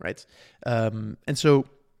enormous, right? And so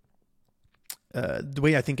the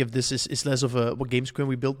way I think of this is less of a what games can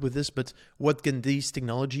we build with this, but what can these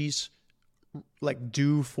technologies like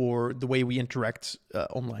do for the way we interact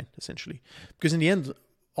online, essentially? Because in the end,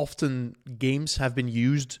 often games have been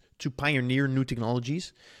used to pioneer new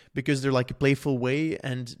technologies because they're like a playful way,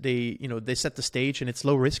 and they set the stage and it's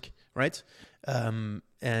low risk, right?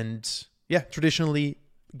 And yeah, traditionally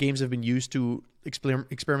games have been used to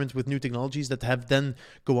experiment with new technologies that have then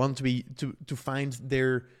go on to find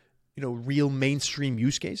their real mainstream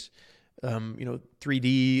use case.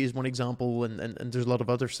 3D is one example, and there's a lot of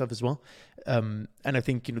other stuff as well. And I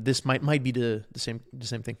think this might be the same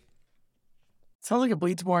thing. Sounds like it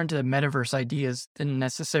bleeds more into metaverse ideas than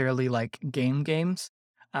necessarily like games.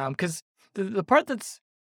 Because the part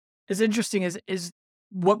is interesting is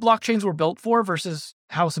what blockchains were built for versus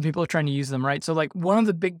how some people are trying to use them, right? So like one of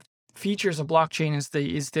the big features of blockchain is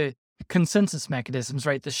the consensus mechanisms,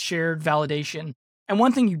 right? The shared validation. And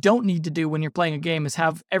one thing you don't need to do when you're playing a game is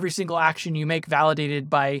have every single action you make validated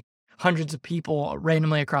by hundreds of people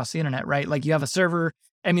randomly across the internet, right? Like you have a server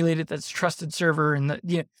emulated that's trusted server,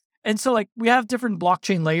 and so like we have different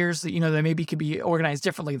blockchain layers that that maybe could be organized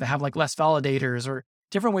differently, that have like less validators or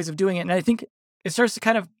different ways of doing it. And I think it starts to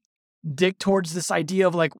kind of dig towards this idea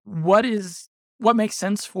of like what makes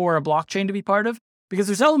sense for a blockchain to be part of, because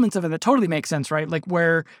there's elements of it that totally make sense, right? Like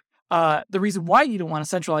where the reason why you don't want a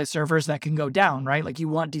centralized server is that can go down, right? Like you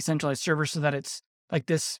want decentralized servers so that it's like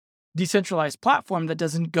this decentralized platform that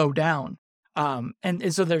doesn't go down.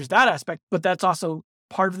 And so there's that aspect, but that's also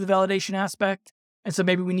part of the validation aspect. And so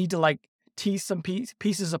maybe we need to like tease some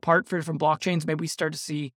pieces apart for different blockchains. Maybe we start to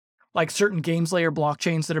see like certain games layer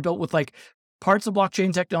blockchains that are built with like parts of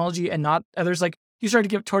blockchain technology and not others. Like you start to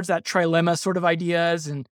get towards that trilemma sort of ideas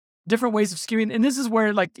and different ways of skewing. And this is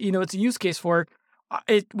where like, it's a use case for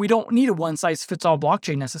it. We don't need a one size fits all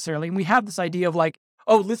blockchain necessarily. And we have this idea of like,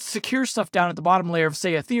 oh, let's secure stuff down at the bottom layer of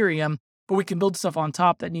say Ethereum, but we can build stuff on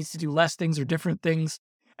top that needs to do less things or different things.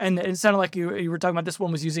 And it sounded like you were talking about this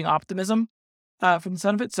one was using optimism from the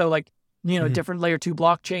sound of it. So like, different layer 2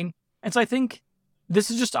 blockchain. And so I think this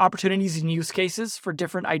is just opportunities and use cases for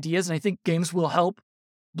different ideas. And I think games will help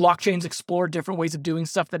blockchains explore different ways of doing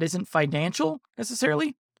stuff that isn't financial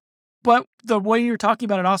necessarily. But the way you're talking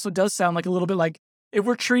about it also does sound like a little bit like if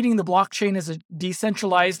we're treating the blockchain as a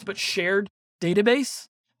decentralized but shared database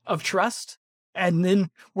of trust, and then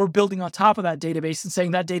we're building on top of that database and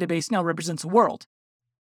saying that database now represents a world.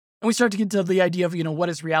 And we start to get to the idea of, what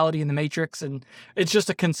is reality in the matrix? And it's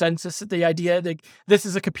just a consensus. The idea that this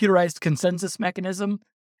is a computerized consensus mechanism.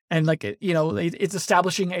 And like, it's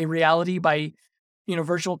establishing a reality by,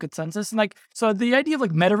 virtual consensus. And like, so the idea of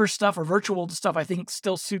like metaverse stuff or virtual stuff, I think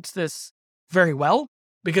still suits this very well,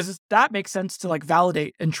 because that makes sense to like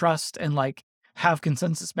validate and trust and like have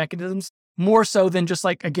consensus mechanisms more so than just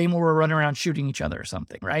like a game where we're running around shooting each other or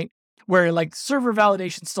something, right? Where like server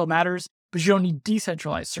validation still matters, but you don't need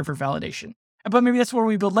decentralized server validation. But maybe that's where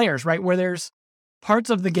we build layers, right? Where there's parts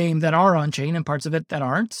of the game that are on chain and parts of it that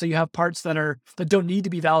aren't. So you have parts that don't need to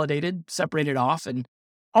be validated, separated off. And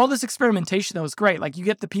all this experimentation though is great. Like you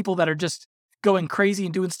get the people that are just going crazy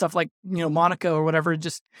and doing stuff like, Monaco or whatever,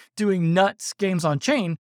 just doing nuts games on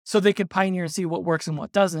chain so they can pioneer and see what works and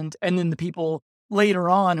what doesn't. And then the people later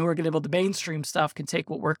on who are going to build the mainstream stuff can take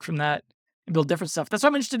what worked from that and build different stuff. That's what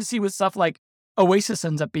I'm interested to see with stuff like Oasis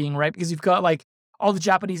ends up being, right? Because you've got like all the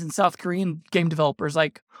Japanese and South Korean game developers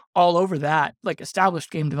like all over that, like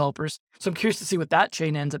established game developers. So I'm curious to see what that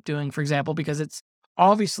chain ends up doing, for example, because it's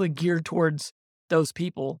obviously geared towards those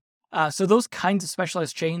people. So those kinds of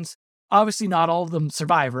specialized chains, obviously not all of them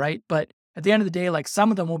survive, right? But at the end of the day, like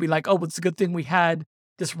some of them will be like, oh, it's a good thing we had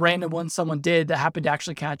this random one someone did that happened to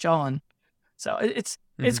actually catch on. So it's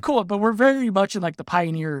cool, but we're very much in like the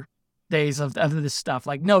pioneer days of this stuff,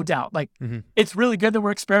 like no doubt. Like it's really good that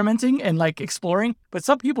we're experimenting and like exploring, but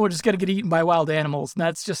some people are just going to get eaten by wild animals, and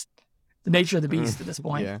that's just the nature of the beast at this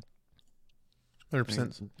point. Yeah.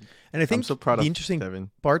 100%. And I think I'm so proud the of interesting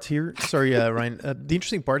Devin. part here, sorry, Ryan, the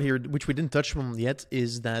interesting part here, which we didn't touch on yet,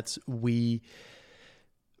 is that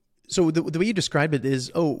so the way you describe it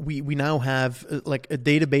is, we now have like a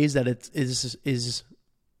database that it is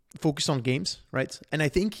focused on games, right? And I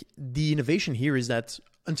think the innovation here is that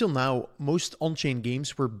until now, most on-chain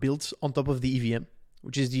games were built on top of the EVM,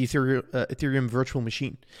 which is the Ethereum virtual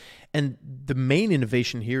machine. And the main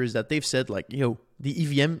innovation here is that they've said like, the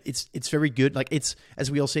EVM, it's very good. Like it's,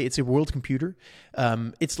 as we all say, it's a world computer.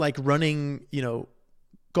 It's like running,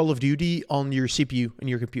 Call of Duty on your CPU in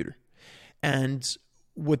your computer. And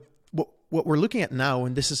what we're looking at now,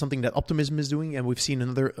 and this is something that Optimism is doing, and we've seen a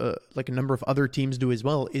number of other teams do as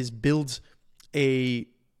well, is build a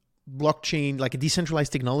blockchain, like a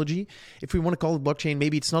decentralized technology. If we want to call it blockchain,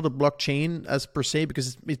 maybe it's not a blockchain as per se,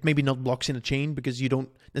 because it maybe not blocks in a chain, because you don't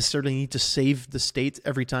necessarily need to save the state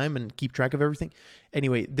every time and keep track of everything.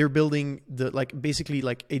 Anyway, they're building basically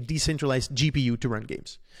a decentralized GPU to run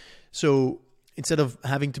games. So instead of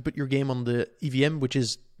having to put your game on the EVM, which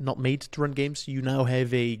is not made to run games, you now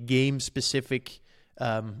have a game-specific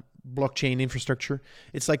blockchain infrastructure.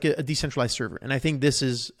 It's like a decentralized server. And I think this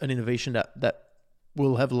is an innovation that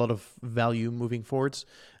will have a lot of value moving forwards,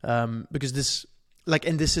 because this, like,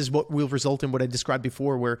 and this is what will result in what I described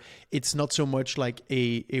before, where it's not so much like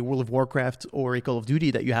a World of Warcraft or a Call of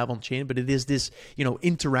Duty that you have on chain, but it is this,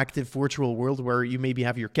 interactive virtual world where you maybe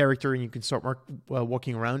have your character and you can start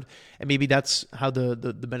walking around, and maybe that's how the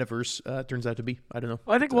metaverse turns out to be. I don't know.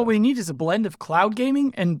 Well, I think what we need is a blend of cloud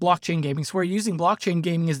gaming and blockchain gaming. So we're using blockchain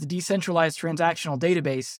gaming as the decentralized transactional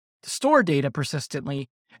database to store data persistently,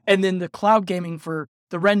 and then the cloud gaming for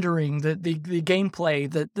the rendering, the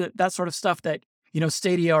gameplay, that sort of stuff that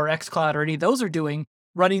Stadia or xCloud or any of those are doing,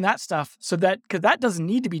 running that stuff, so that, because that doesn't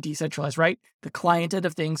need to be decentralized, right? The client end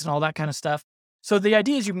of things and all that kind of stuff. So the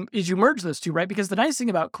idea is you merge those two, right? Because the nice thing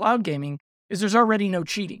about cloud gaming is there's already no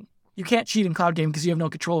cheating. You can't cheat in cloud gaming because you have no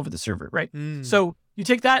control over the server, right? So you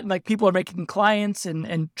take that and like people are making clients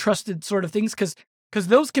and trusted sort of things because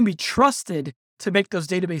those can be trusted to make those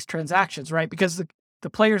database transactions, right? Because the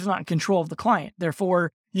player's not in control of the client.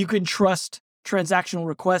 Therefore, you can trust transactional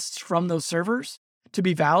requests from those servers to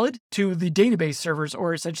be valid to the database servers,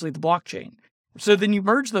 or essentially the blockchain. So then you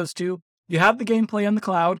merge those two, you have the gameplay on the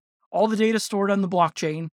cloud, all the data stored on the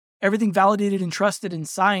blockchain, everything validated and trusted and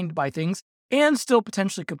signed by things, and still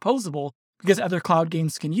potentially composable because other cloud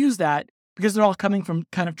games can use that because they're all coming from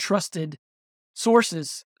kind of trusted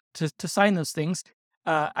sources to sign those things.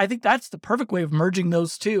 I think that's the perfect way of merging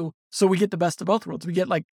those two. So we get the best of both worlds. We get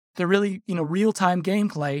like the really, real-time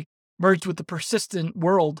gameplay merged with the persistent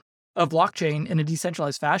world of blockchain in a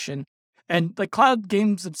decentralized fashion. And like cloud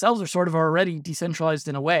games themselves are sort of already decentralized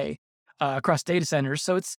in a way across data centers.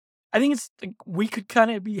 So I think it's like we could kind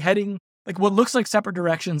of be heading like what looks like separate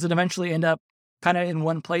directions and eventually end up kind of in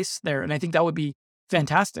one place there. And I think that would be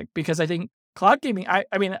fantastic because I think cloud gaming, I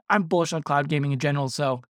mean, I'm bullish on cloud gaming in general.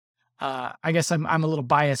 So I guess I'm a little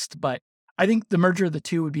biased, but I think the merger of the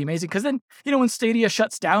two would be amazing. Because then, when Stadia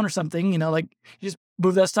shuts down or something, like you just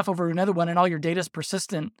move that stuff over to another one and all your data is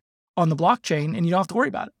persistent on the blockchain and you don't have to worry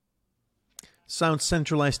about it. Sounds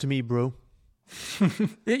centralized to me, bro.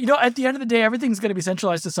 At the end of the day, everything's going to be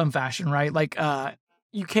centralized to some fashion, right? Like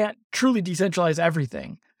you can't truly decentralize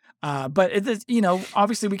everything. But it's,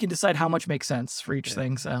 obviously we can decide how much makes sense for each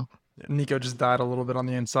thing. So Nico just died a little bit on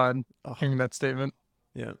the inside hearing that statement.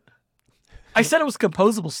 Yeah. I said it was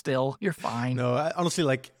composable still. You're fine. No, honestly,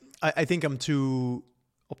 like, I think I'm too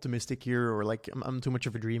optimistic here, or like I'm too much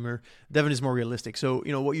of a dreamer. Devin is more realistic. So,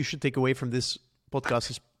 what you should take away from this podcast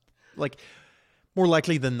is like more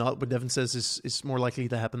likely than not, what Devin says is more likely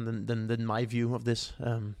to happen than my view of this.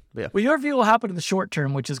 But yeah. Well, your view will happen in the short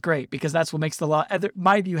term, which is great because that's what makes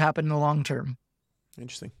my view happen in the long term.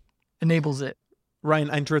 Interesting. Enables it. Ryan,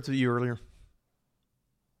 I interrupted you earlier.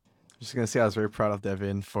 Just gonna say I was very proud of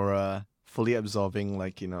Devin for fully absorbing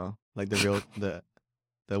like the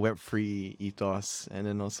Web3 ethos, and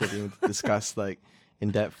then also being able to discuss like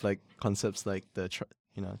in depth like concepts like the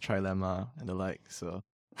trilemma and the like. So,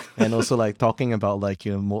 and also like talking about like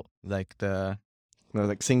more like the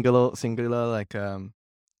like singular like EVM,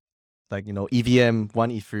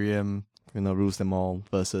 one Ethereum rules them all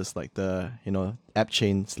versus like the app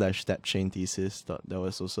chain / step chain thesis that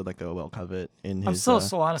was also like well covered in his. I'm still a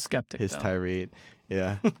Solana skeptic. His though. tirade,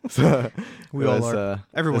 yeah. So we all are.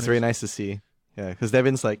 Everyone. It's very nice to see, yeah, because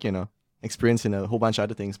Devin's like experienced in a whole bunch of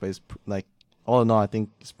other things, but it's like all in all, I think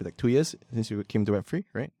it's been like 2 years since you came to Web3,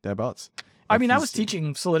 right? Thereabouts. I mean, I was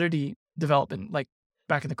teaching Solidity development like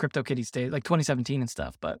back in the CryptoKitties days, like 2017 and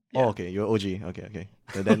stuff. But yeah. Oh, okay, you're OG. Okay.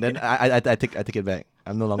 So then I take it back.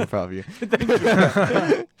 I'm no longer proud of you. Thank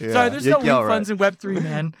you. Yeah. Sorry, there's no refunds right. in Web3,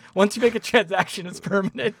 man. Once you make a transaction, it's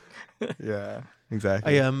permanent. Yeah,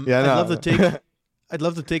 exactly. I'd love the take. I'd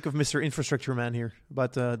love the take of Mr. Infrastructure Man here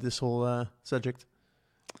about this whole subject.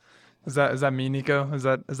 Is that me, Nico? Is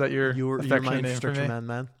that your You're my name for infrastructure me?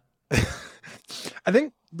 man? I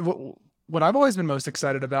think what I've always been most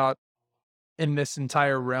excited about in this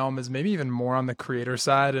entire realm is maybe even more on the creator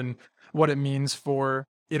side and what it means for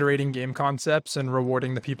iterating game concepts and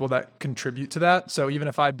rewarding the people that contribute to that. So even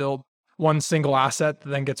if I build one single asset that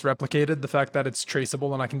then gets replicated, the fact that it's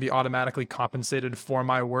traceable and I can be automatically compensated for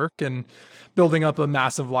my work, and building up a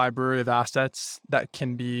massive library of assets that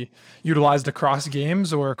can be utilized across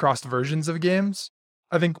games or across versions of games.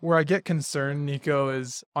 I think where I get concerned, Nico,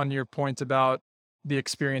 is on your point about the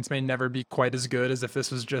experience may never be quite as good as if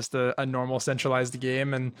this was just a normal centralized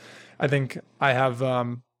game. And I think I have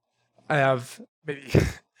maybe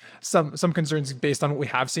some concerns based on what we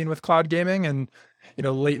have seen with cloud gaming, and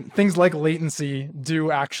things like latency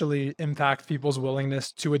do actually impact people's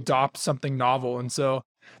willingness to adopt something novel. And so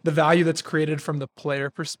the value that's created from the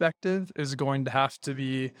player perspective is going to have to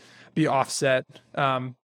be offset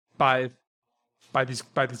by these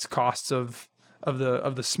costs of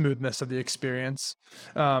the smoothness of the experience.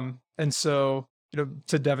 And so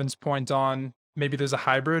to Devin's point on maybe there's a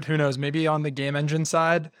hybrid, who knows, maybe on the game engine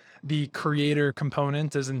side, the creator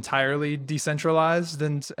component is entirely decentralized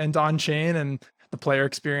and on chain, and the player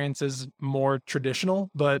experience is more traditional.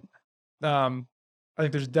 But I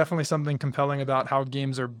think there's definitely something compelling about how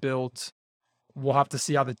games are built. We'll have to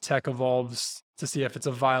see how the tech evolves to see if it's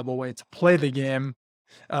a viable way to play the game.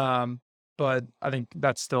 But I think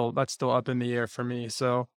that's still up in the air for me.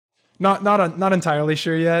 So not entirely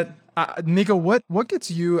sure yet. Nico, what gets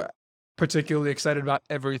you particularly excited about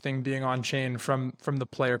everything being on chain from the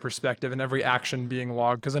player perspective and every action being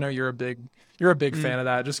logged? Because I know you're a big fan of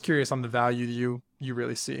that. Just curious on the value you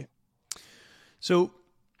really see. So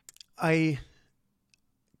I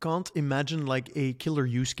can't imagine like a killer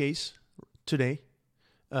use case today.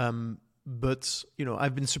 But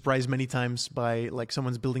I've been surprised many times by like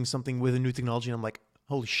someone's building something with a new technology, and I'm like,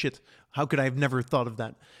 holy shit, how could I have never thought of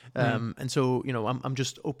that? And so, I'm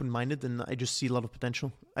just open-minded, and I just see a lot of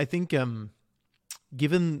potential. I think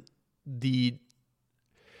given the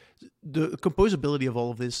composability of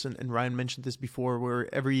all of this, and Ryan mentioned this before,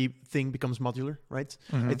 where everything becomes modular, right?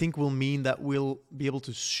 I think will mean that we'll be able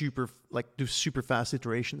to do super fast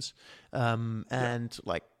iterations,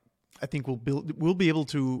 I think we'll be able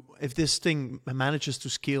to, if this thing manages to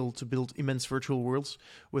scale, to build immense virtual worlds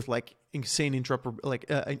with like insane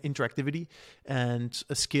interactivity and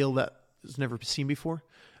a scale that has never been seen before.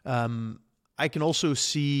 I can also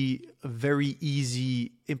see a very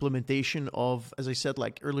easy implementation of, as I said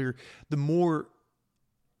like earlier, the more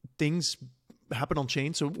things happen on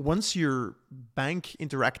chain. So once your bank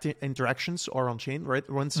interactions are on chain, right?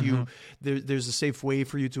 Once there's a safe way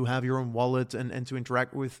for you to have your own wallet and to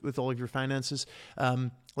interact with all of your finances.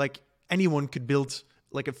 Like anyone could build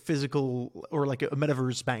like a physical or like a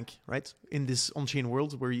metaverse bank, right? In this on-chain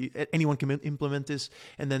world where anyone can implement this,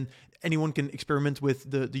 and then anyone can experiment with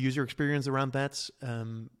the user experience around that.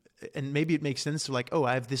 And maybe it makes sense to like,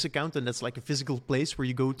 I have this account, and that's like a physical place where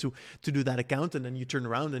you go to do that account, and then you turn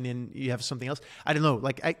around and then you have something else. I don't know.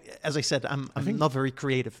 Like as I said, I'm not very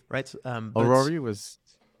creative, right? Aurori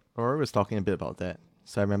was talking a bit about that.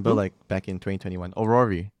 So I remember like back in 2021,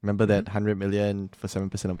 Aurori, remember that 100 million for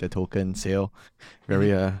 7% of their token sale?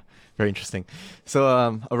 Very interesting. So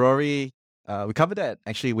Aurori, we covered that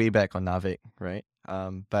actually way back on Navic, right?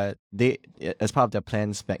 But they, as part of their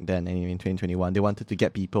plans back then, anyway, in 2021, they wanted to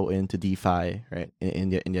get people into DeFi, right, in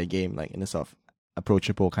their game, like in a sort of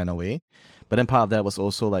approachable kind of way. But then part of that was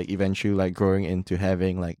also like eventually like growing into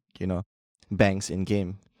having like banks in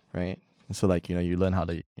game, right? And so like you learn how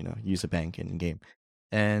to use a bank in game,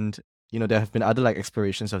 and there have been other like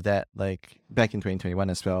explorations of that, like back in 2021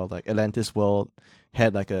 as well. Like Atlantis World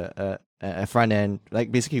had like a front end,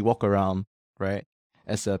 like basically walk around, right,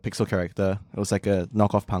 as a pixel character. It was like a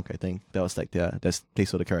knockoff Punk, I think. That was like their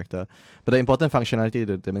placeholder character. But the important functionality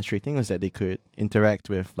they're demonstrating was that they could interact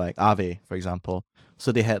with like Aave, for example.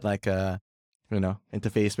 So they had like a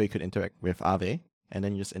interface where you could interact with Aave, and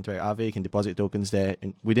then you just interact Aave, you can deposit tokens there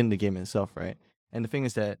within the game itself, right? And the thing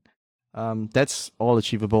is that that's all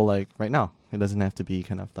achievable like right now. It doesn't have to be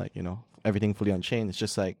kind of like everything fully on chain. It's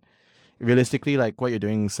just like realistically, like what you're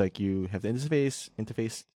doing is like you have the interface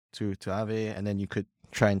to Aave, and then you could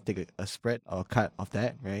try and take a spread or cut of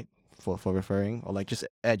that, right, for referring, or like just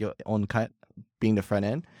add your own cut being the front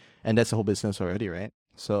end, and that's the whole business already, right?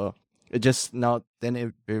 So it just now then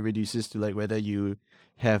it reduces to like whether you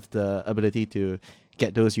have the ability to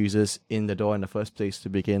get those users in the door in the first place to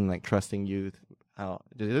begin like trusting you.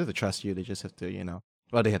 They don't have to trust you, they just have to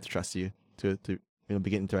they have to trust you to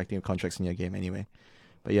begin interacting with contracts in your game anyway.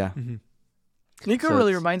 But yeah. Nico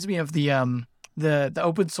really reminds me of the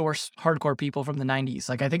open source hardcore people from the 90s.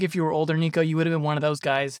 Like I think if you were older, Nico, you would have been one of those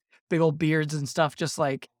guys, big old beards and stuff, just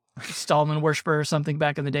like Stallman worshiper or something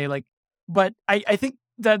back in the day. Like, but I think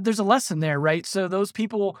that there's a lesson there, right? So those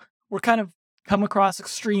people were kind of come across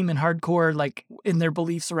extreme and hardcore, like in their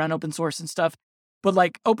beliefs around open source and stuff. But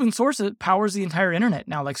like open source, it powers the entire internet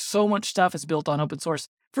now. Like so much stuff is built on open source,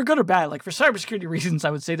 for good or bad. Like for cybersecurity reasons,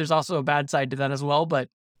 I would say there's also a bad side to that as well. But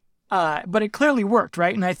it clearly worked,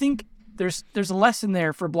 right? And I think there's a lesson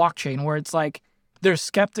there for blockchain where it's like there's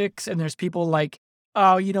skeptics and there's people like,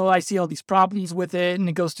 I see all these problems with it, and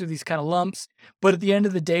it goes through these kind of lumps. But at the end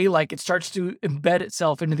of the day, like it starts to embed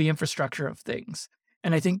itself into the infrastructure of things.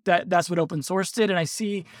 And I think that's what open source did. And I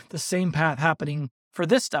see the same path happening for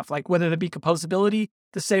this stuff, like whether it be composability,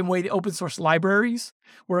 the same way the open source libraries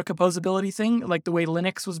were a composability thing, like the way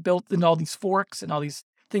Linux was built and all these forks and all these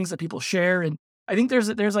things that people share. And I think there's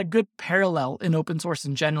a good parallel in open source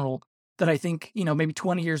in general that I think, maybe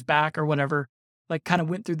 20 years back or whatever, like kind of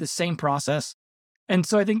went through the same process. And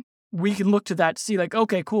so I think we can look to that to see like,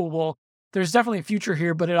 okay, cool. Well, there's definitely a future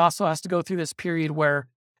here, but it also has to go through this period where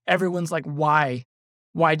everyone's like, why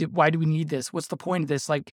do we need this? What's the point of this?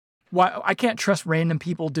 Like, why I can't trust random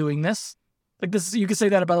people doing this. Like this, you could say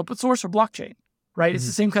that about open source or blockchain, right? It's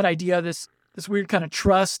the same kind of idea. This weird kind of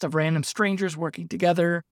trust of random strangers working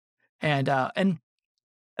together, and at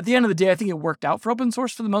the end of the day, I think it worked out for open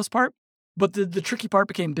source for the most part. But the tricky part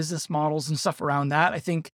became business models and stuff around that. I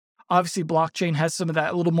think obviously blockchain has some of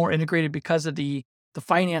that a little more integrated because of the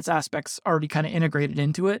finance aspects already kind of integrated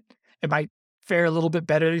into it. It might fare a little bit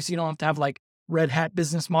better, so you don't have to have like red hat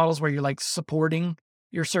business models where you're like supporting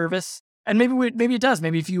your service. And maybe it does.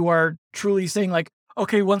 Maybe if you are truly saying like,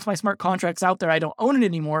 okay, once my smart contract's out there, I don't own it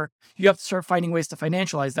anymore. You have to start finding ways to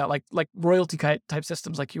financialize that, like royalty type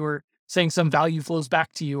systems, like you were saying, some value flows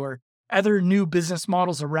back to you, or other new business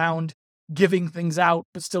models around giving things out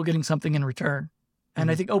but still getting something in return. And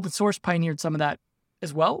I think open source pioneered some of that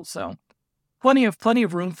as well. So plenty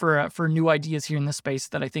of room for new ideas here in this space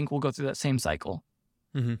that I think will go through that same cycle.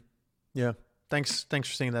 Mm-hmm. Yeah. Thanks for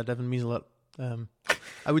saying that, Devin. It means a lot.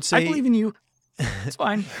 I would say I believe in you. It's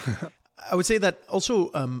fine. I would say that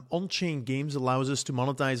also on-chain games allows us to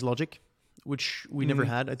monetize logic, which we never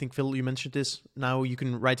had. I think, Phil, you mentioned this. Now you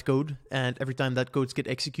can write code, and every time that codes get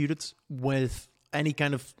executed with any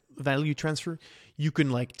kind of value transfer, you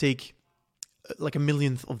can like take like a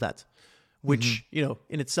millionth of that, which, in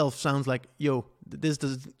itself sounds like, this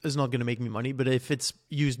is not going to make me money. But if it's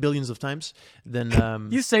used billions of times, then...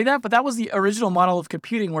 You say that, but that was the original model of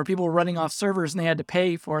computing where people were running off servers and they had to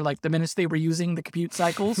pay for like the minutes they were using the compute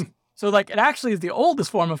cycles. So like it actually is the oldest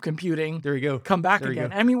form of computing. There you go. Come back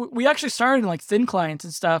again. I mean, we actually started in like thin clients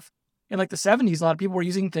and stuff in like the 70s. A lot of people were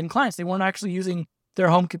using thin clients. They weren't actually using their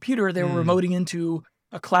home computer. They were remoting into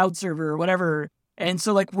a cloud server or whatever. And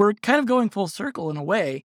so like we're kind of going full circle in a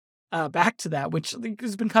way back to that, which I think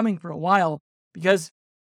has been coming for a while, because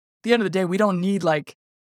at the end of the day, we don't need like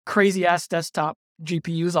crazy ass desktop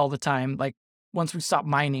GPUs all the time. Like once we stop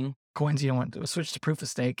mining coins, you don't want to switch to proof of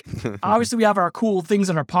stake. Obviously we have our cool things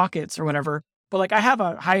in our pockets or whatever, but like I have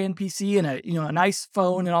a high-end PC and a nice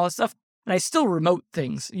phone and all that stuff. And I still remote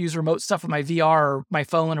things, use remote stuff with my VR or my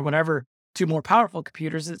phone or whatever to more powerful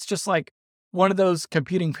computers. It's just like one of those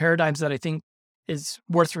computing paradigms that I think is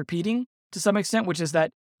worth repeating to some extent, which is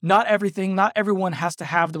that not everyone has to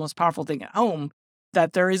have the most powerful thing at home,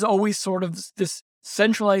 that there is always sort of this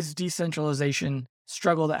centralized decentralization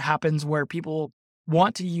struggle that happens where people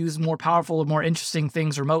want to use more powerful or more interesting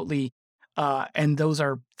things remotely. And those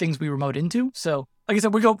are things we remote into. So like I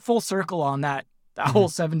said, we go full circle on that whole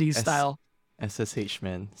 70s style. SSH,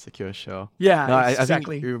 man. Secure show. Yeah, no,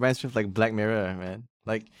 exactly. I think it reminds me of like Black Mirror, man.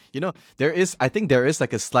 Like, I think there is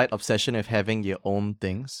like a slight obsession of having your own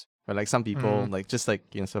things. Or like some people, like just like,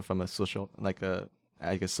 so from a social, like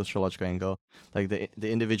I guess sociological angle, like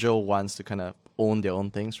the individual wants to kind of own their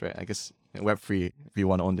own things, right? I guess Web3, if you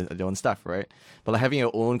want to own their own stuff, right? But like having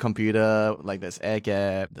your own computer, like there's air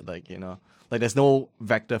gap, like, like there's no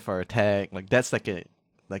vector for attack. Like that's like a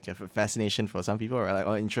fascination for some people, right? Like,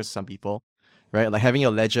 or interest some people, right? Like having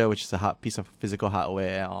your ledger, which is a piece of physical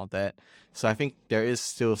hardware and all that. So I think there is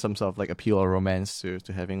still some sort of like appeal or romance to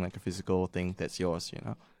having like a physical thing that's yours,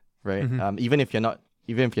 right? Even if you're not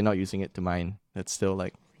using it to mine, it's still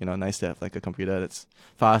like, nice to have like a computer that's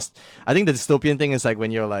fast. I think the dystopian thing is like when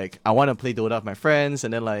you're like, I want to play Dota with my friends,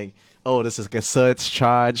 and then like, oh, this is like a surge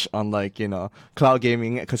charge on like, cloud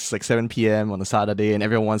gaming because it's like 7 p.m. on a Saturday and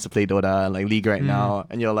everyone wants to play Dota and like League right now,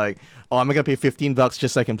 and you're like, oh, I'm gonna pay $15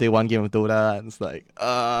 just so I can play one game of Dota, and it's like,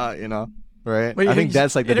 right? But I think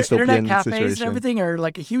that's like the dystopian internet cafes situation. and everything are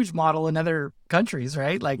like a huge model in other countries,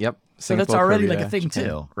 right? Like, yep. So that's Singapore, already Korea, like a thing Japan.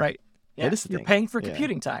 too, right? Yeah, It is a you're thing. paying for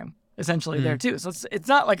computing time essentially there too. So it's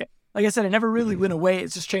not like I said, it never really went away.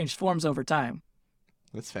 It's just changed forms over time.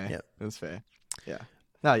 That's fair. Yeah. That's fair. Yeah.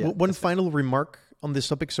 No, yeah. One final remark on this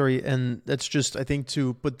topic, sorry, and that's just, I think,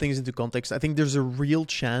 to put things into context. I think there's a real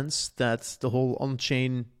chance that the whole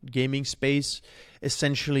on-chain gaming space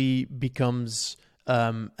essentially becomes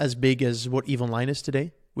as big as what EVE Online is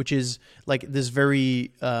today, which is like this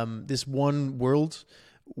very this one world,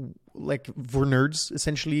 like for nerds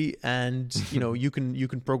essentially, and you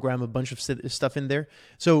can program a bunch of stuff in there.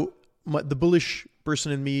 So the bullish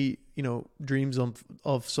person in me, dreams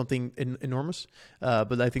of something enormous,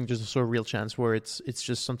 but I think there's also a real chance where it's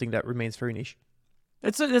just something that remains very niche.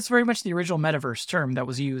 It's very much the original metaverse term that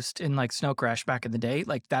was used in like Snow Crash back in the day.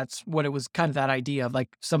 Like that's what it was, kind of that idea of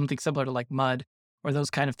like something similar to like MUD or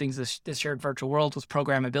those kind of things. This shared virtual world with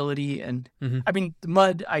programmability, and I mean the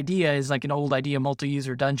MUD idea is like an old idea,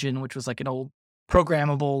 multi-user dungeon, which was like an old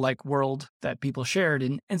programmable like world that people shared,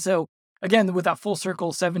 and so again with that full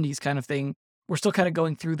circle 70s kind of thing, we're still kind of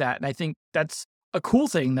going through that. And I think that's a cool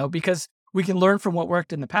thing though, because we can learn from what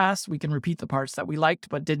worked in the past. We can repeat the parts that we liked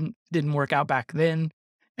but didn't work out back then,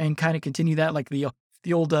 and kind of continue that, like the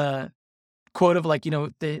old quote of like,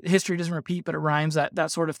 the history doesn't repeat but it rhymes,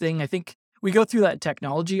 that sort of thing. I think we go through that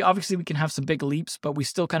technology. Obviously we can have some big leaps, but we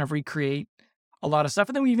still kind of recreate a lot of stuff.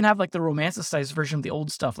 And then we even have like the romanticized version of the old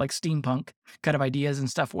stuff, like steampunk kind of ideas and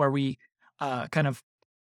stuff, where we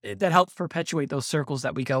that help perpetuate those circles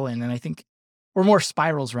that we go in. And I think, or more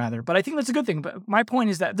spirals rather, but I think that's a good thing. But my point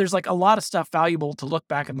is that there's like a lot of stuff valuable to look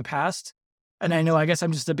back in the past. And I guess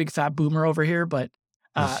I'm just a big fat boomer over here, but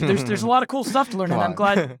there's a lot of cool stuff to learn. Come And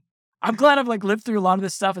on. I'm glad I've like lived through a lot of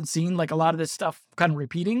this stuff and seen like a lot of this stuff kind of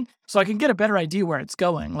repeating, so I can get a better idea where it's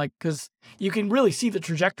going. Like, because you can really see the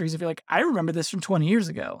trajectories if you're like, I remember this from 20 years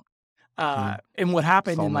ago. And what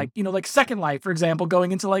happened in like, like Second Life, for example,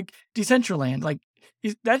 going into like Decentraland, like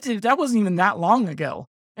that wasn't even that long ago.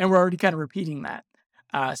 And we're already kind of repeating that.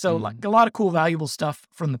 So like a lot of cool, valuable stuff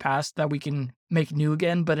from the past that we can make new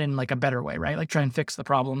again, but in like a better way, right? Like try and fix the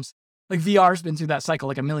problems. Like VR's been through that cycle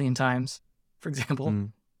like a million times, for example.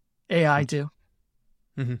 AI too.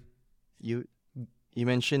 Mm-hmm. You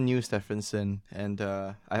mentioned New Stephenson, and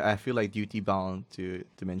I feel like duty bound to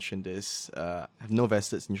mention this. I have no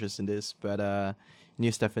vested interest in this, but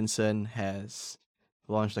New Stephenson has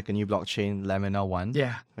launched like a new blockchain, Lamina 1.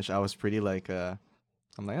 Yeah. Which I was pretty like, I'm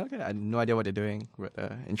like, okay, I had no idea what they're doing, but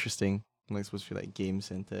interesting. I'm like supposed to be like game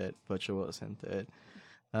centered, virtual world centered.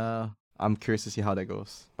 I'm curious to see how that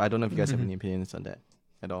goes. But I don't know if you guys have any opinions on that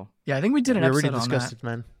at all. Yeah, I think we did an We episode already on discussed that. it,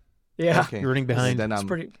 man. Yeah. Okay. You're running behind. Then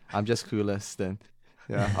pretty... I'm just clueless then.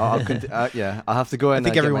 Yeah, I'll have to go and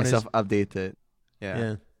think get everyone myself updated.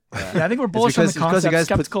 Yeah. Yeah, I think we're bullish on the because concept, you guys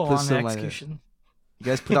skeptical put on so the much- execution. You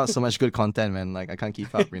guys put out so much good content, man. Like I can't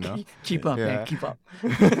keep up, Keep up, Yeah. man. Keep up. You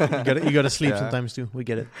gotta sleep Yeah. sometimes too. We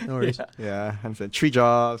get it. No worries. Yeah, I'm saying 3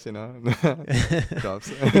 jobs,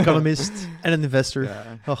 jobs. Economist and an investor.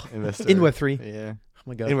 Yeah, Oh, investor. in Web3. Yeah, Oh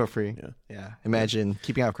my god. in Web3. Yeah. Yeah, imagine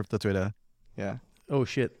keeping up with crypto Twitter. Yeah, Oh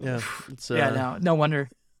shit. Yeah. It's, No wonder.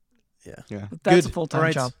 yeah. That's Good. a full-time All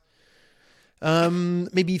right. job.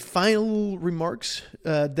 Maybe final remarks.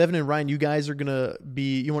 Devin and Ryan, you guys are gonna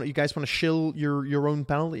be. You guys want to shill your own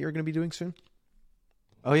panel that you're gonna be doing soon?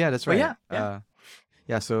 Oh yeah, that's Oh, right.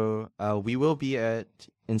 yeah. So we will be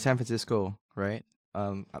in San Francisco, right?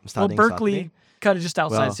 I'm Well, starting Berkeley, Saturday. kind of just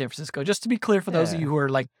outside Well, San Francisco, just to be clear for those of yeah. you who are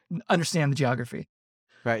like understand the geography.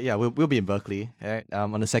 Right, yeah, we'll be in Berkeley, right?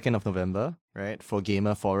 On the 2nd of November, right? For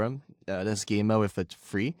Gamer Forum. That's Gamer with a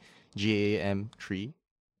free, GAM3R.org,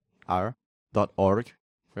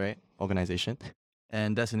 right? Organization.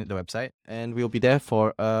 And that's in the website. And we'll be there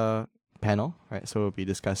for a panel, right? So we'll be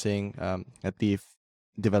discussing at the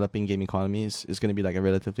developing game economies. It's going to be like a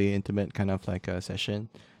relatively intimate kind of like a session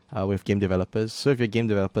with game developers. So if you're a game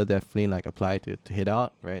developer, definitely like apply to hit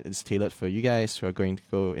out, right? It's tailored for you guys who are going to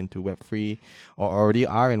go into Web3 or already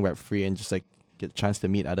are in Web3 and just like get a chance to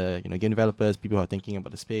meet other, game developers, people who are thinking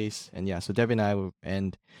about the space. And yeah, so Dev and I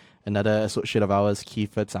and another associate of ours,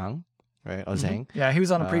 Kiefer Zhang, right? Or Zhang. Yeah, he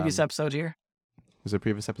was on a previous episode here. It was a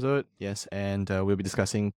previous episode, yes. And we'll be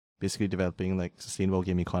discussing basically developing like sustainable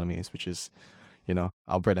game economies, which is,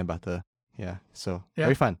 our bread and butter. Yeah. So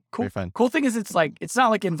very fun. Cool. Very fun. Cool thing is it's not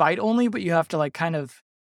like invite only, but you have to like kind of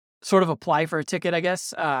sort of apply for a ticket, I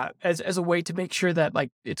guess, as a way to make sure that like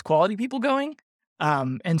it's quality people going.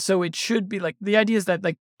 And so it should be like, the idea is that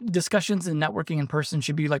like discussions and networking in person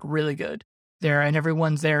should be like really good there, and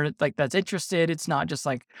everyone's there like that's interested. It's not just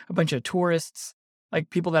like a bunch of tourists, like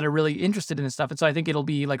people that are really interested in this stuff. And so I think it'll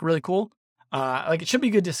be like really cool. Like it should be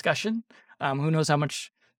a good discussion. Who knows how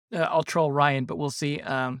much I'll troll Ryan, but we'll see.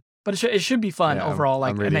 But it should be fun overall.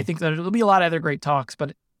 Like, and I think that there'll be a lot of other great talks,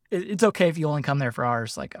 but it's okay if you only come there for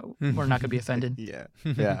ours. Like, we're not going to be offended. Yeah.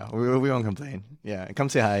 Yeah. We won't complain. Yeah. Come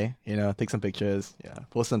say hi, take some pictures. Yeah.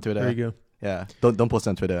 Post on Twitter. There you go. Yeah. Don't post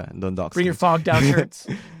on Twitter. And don't dox Bring your me. FOGcast shirts.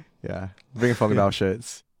 Yeah. Bring your FOGcast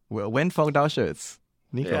shirts. When FOGcast shirts?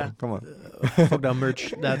 Nico, Yeah. come on. Fogdown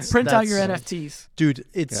merch. Print out your NFTs. Dude,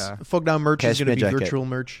 it's Fogdown merch is Cashmere going to be jacket. virtual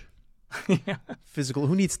merch. Yeah. Physical.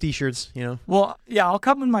 Who needs t-shirts, Well, yeah, I'll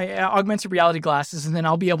come in my augmented reality glasses, and then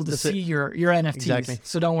I'll be able to That's see it. your NFTs. Exactly.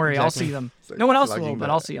 So don't worry, I'll Exactly. see them. It's like No one else plugging will, but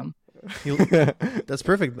that. I'll see them. That's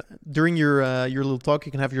perfect. During your little talk,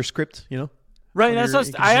 you can have your script, Right, Or that's you what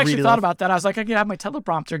can I just actually read it thought off. about that. I was like, I can have my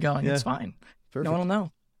teleprompter going. Yeah. It's fine. Perfect. No one will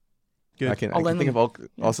know. Good. I can I'll lend think of them.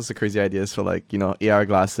 all sorts of crazy ideas for like, AR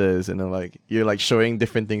glasses, and then like you're like showing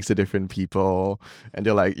different things to different people, and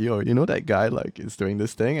they're like, that guy like is doing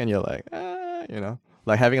this thing, and you're like,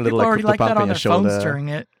 like having a little People like already crypto like that pump on on their your shoulder. phones during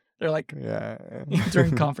it. They're like Yeah.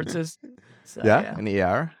 during conferences. So, Yeah, an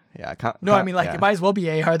AR. Yeah, I can't. No, I mean, like, yeah. it might as well be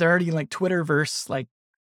AR. They're already in, like, Twitterverse, like,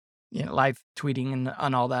 live tweeting and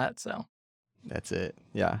on all that. So That's it.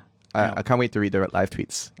 Yeah. Yeah. I can't wait to read the live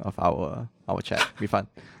tweets of our chat. Be fun.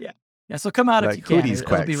 yeah. So come out if Like, you who can. these It'll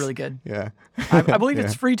be quacks? really good. Yeah. I believe Yeah.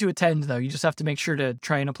 it's free to attend, though. You just have to make sure to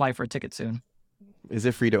try and apply for a ticket soon. Is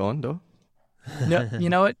it free to own though? No, you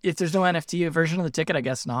know what? If there's no NFT version of the ticket, I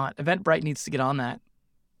guess not. Eventbrite needs to get on that.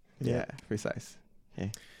 Yeah, precise.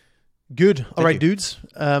 Good. All right, you. dudes.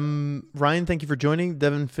 Ryan, thank you for joining.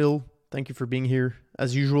 Devin, Phil, thank you for being here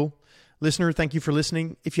as usual. Listener, thank you for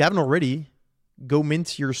listening. If you haven't already, go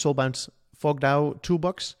mint your Soulbound FOGDAO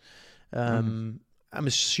toolbox. I'm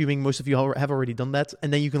assuming most of you have already done that.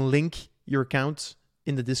 And then you can link your account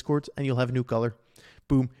in the Discord and you'll have a new color.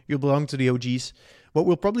 Boom. You'll belong to the OGs. What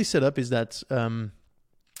we'll probably set up is that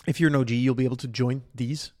if you're an OG, you'll be able to join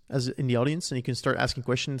these as in the audience and you can start asking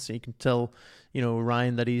questions and you can tell,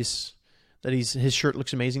 Ryan that his shirt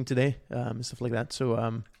looks amazing today, and stuff like that.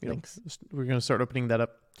 So, we're going to start opening that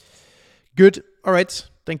up. Good. All right.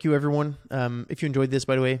 Thank you, everyone. If you enjoyed this,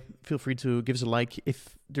 by the way, feel free to give us a like.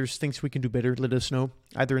 If there's things we can do better, let us know,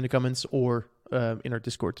 either in the comments or in our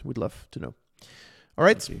Discord. We'd love to know. All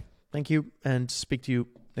right. Thank you, and speak to you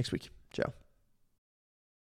next week. Ciao.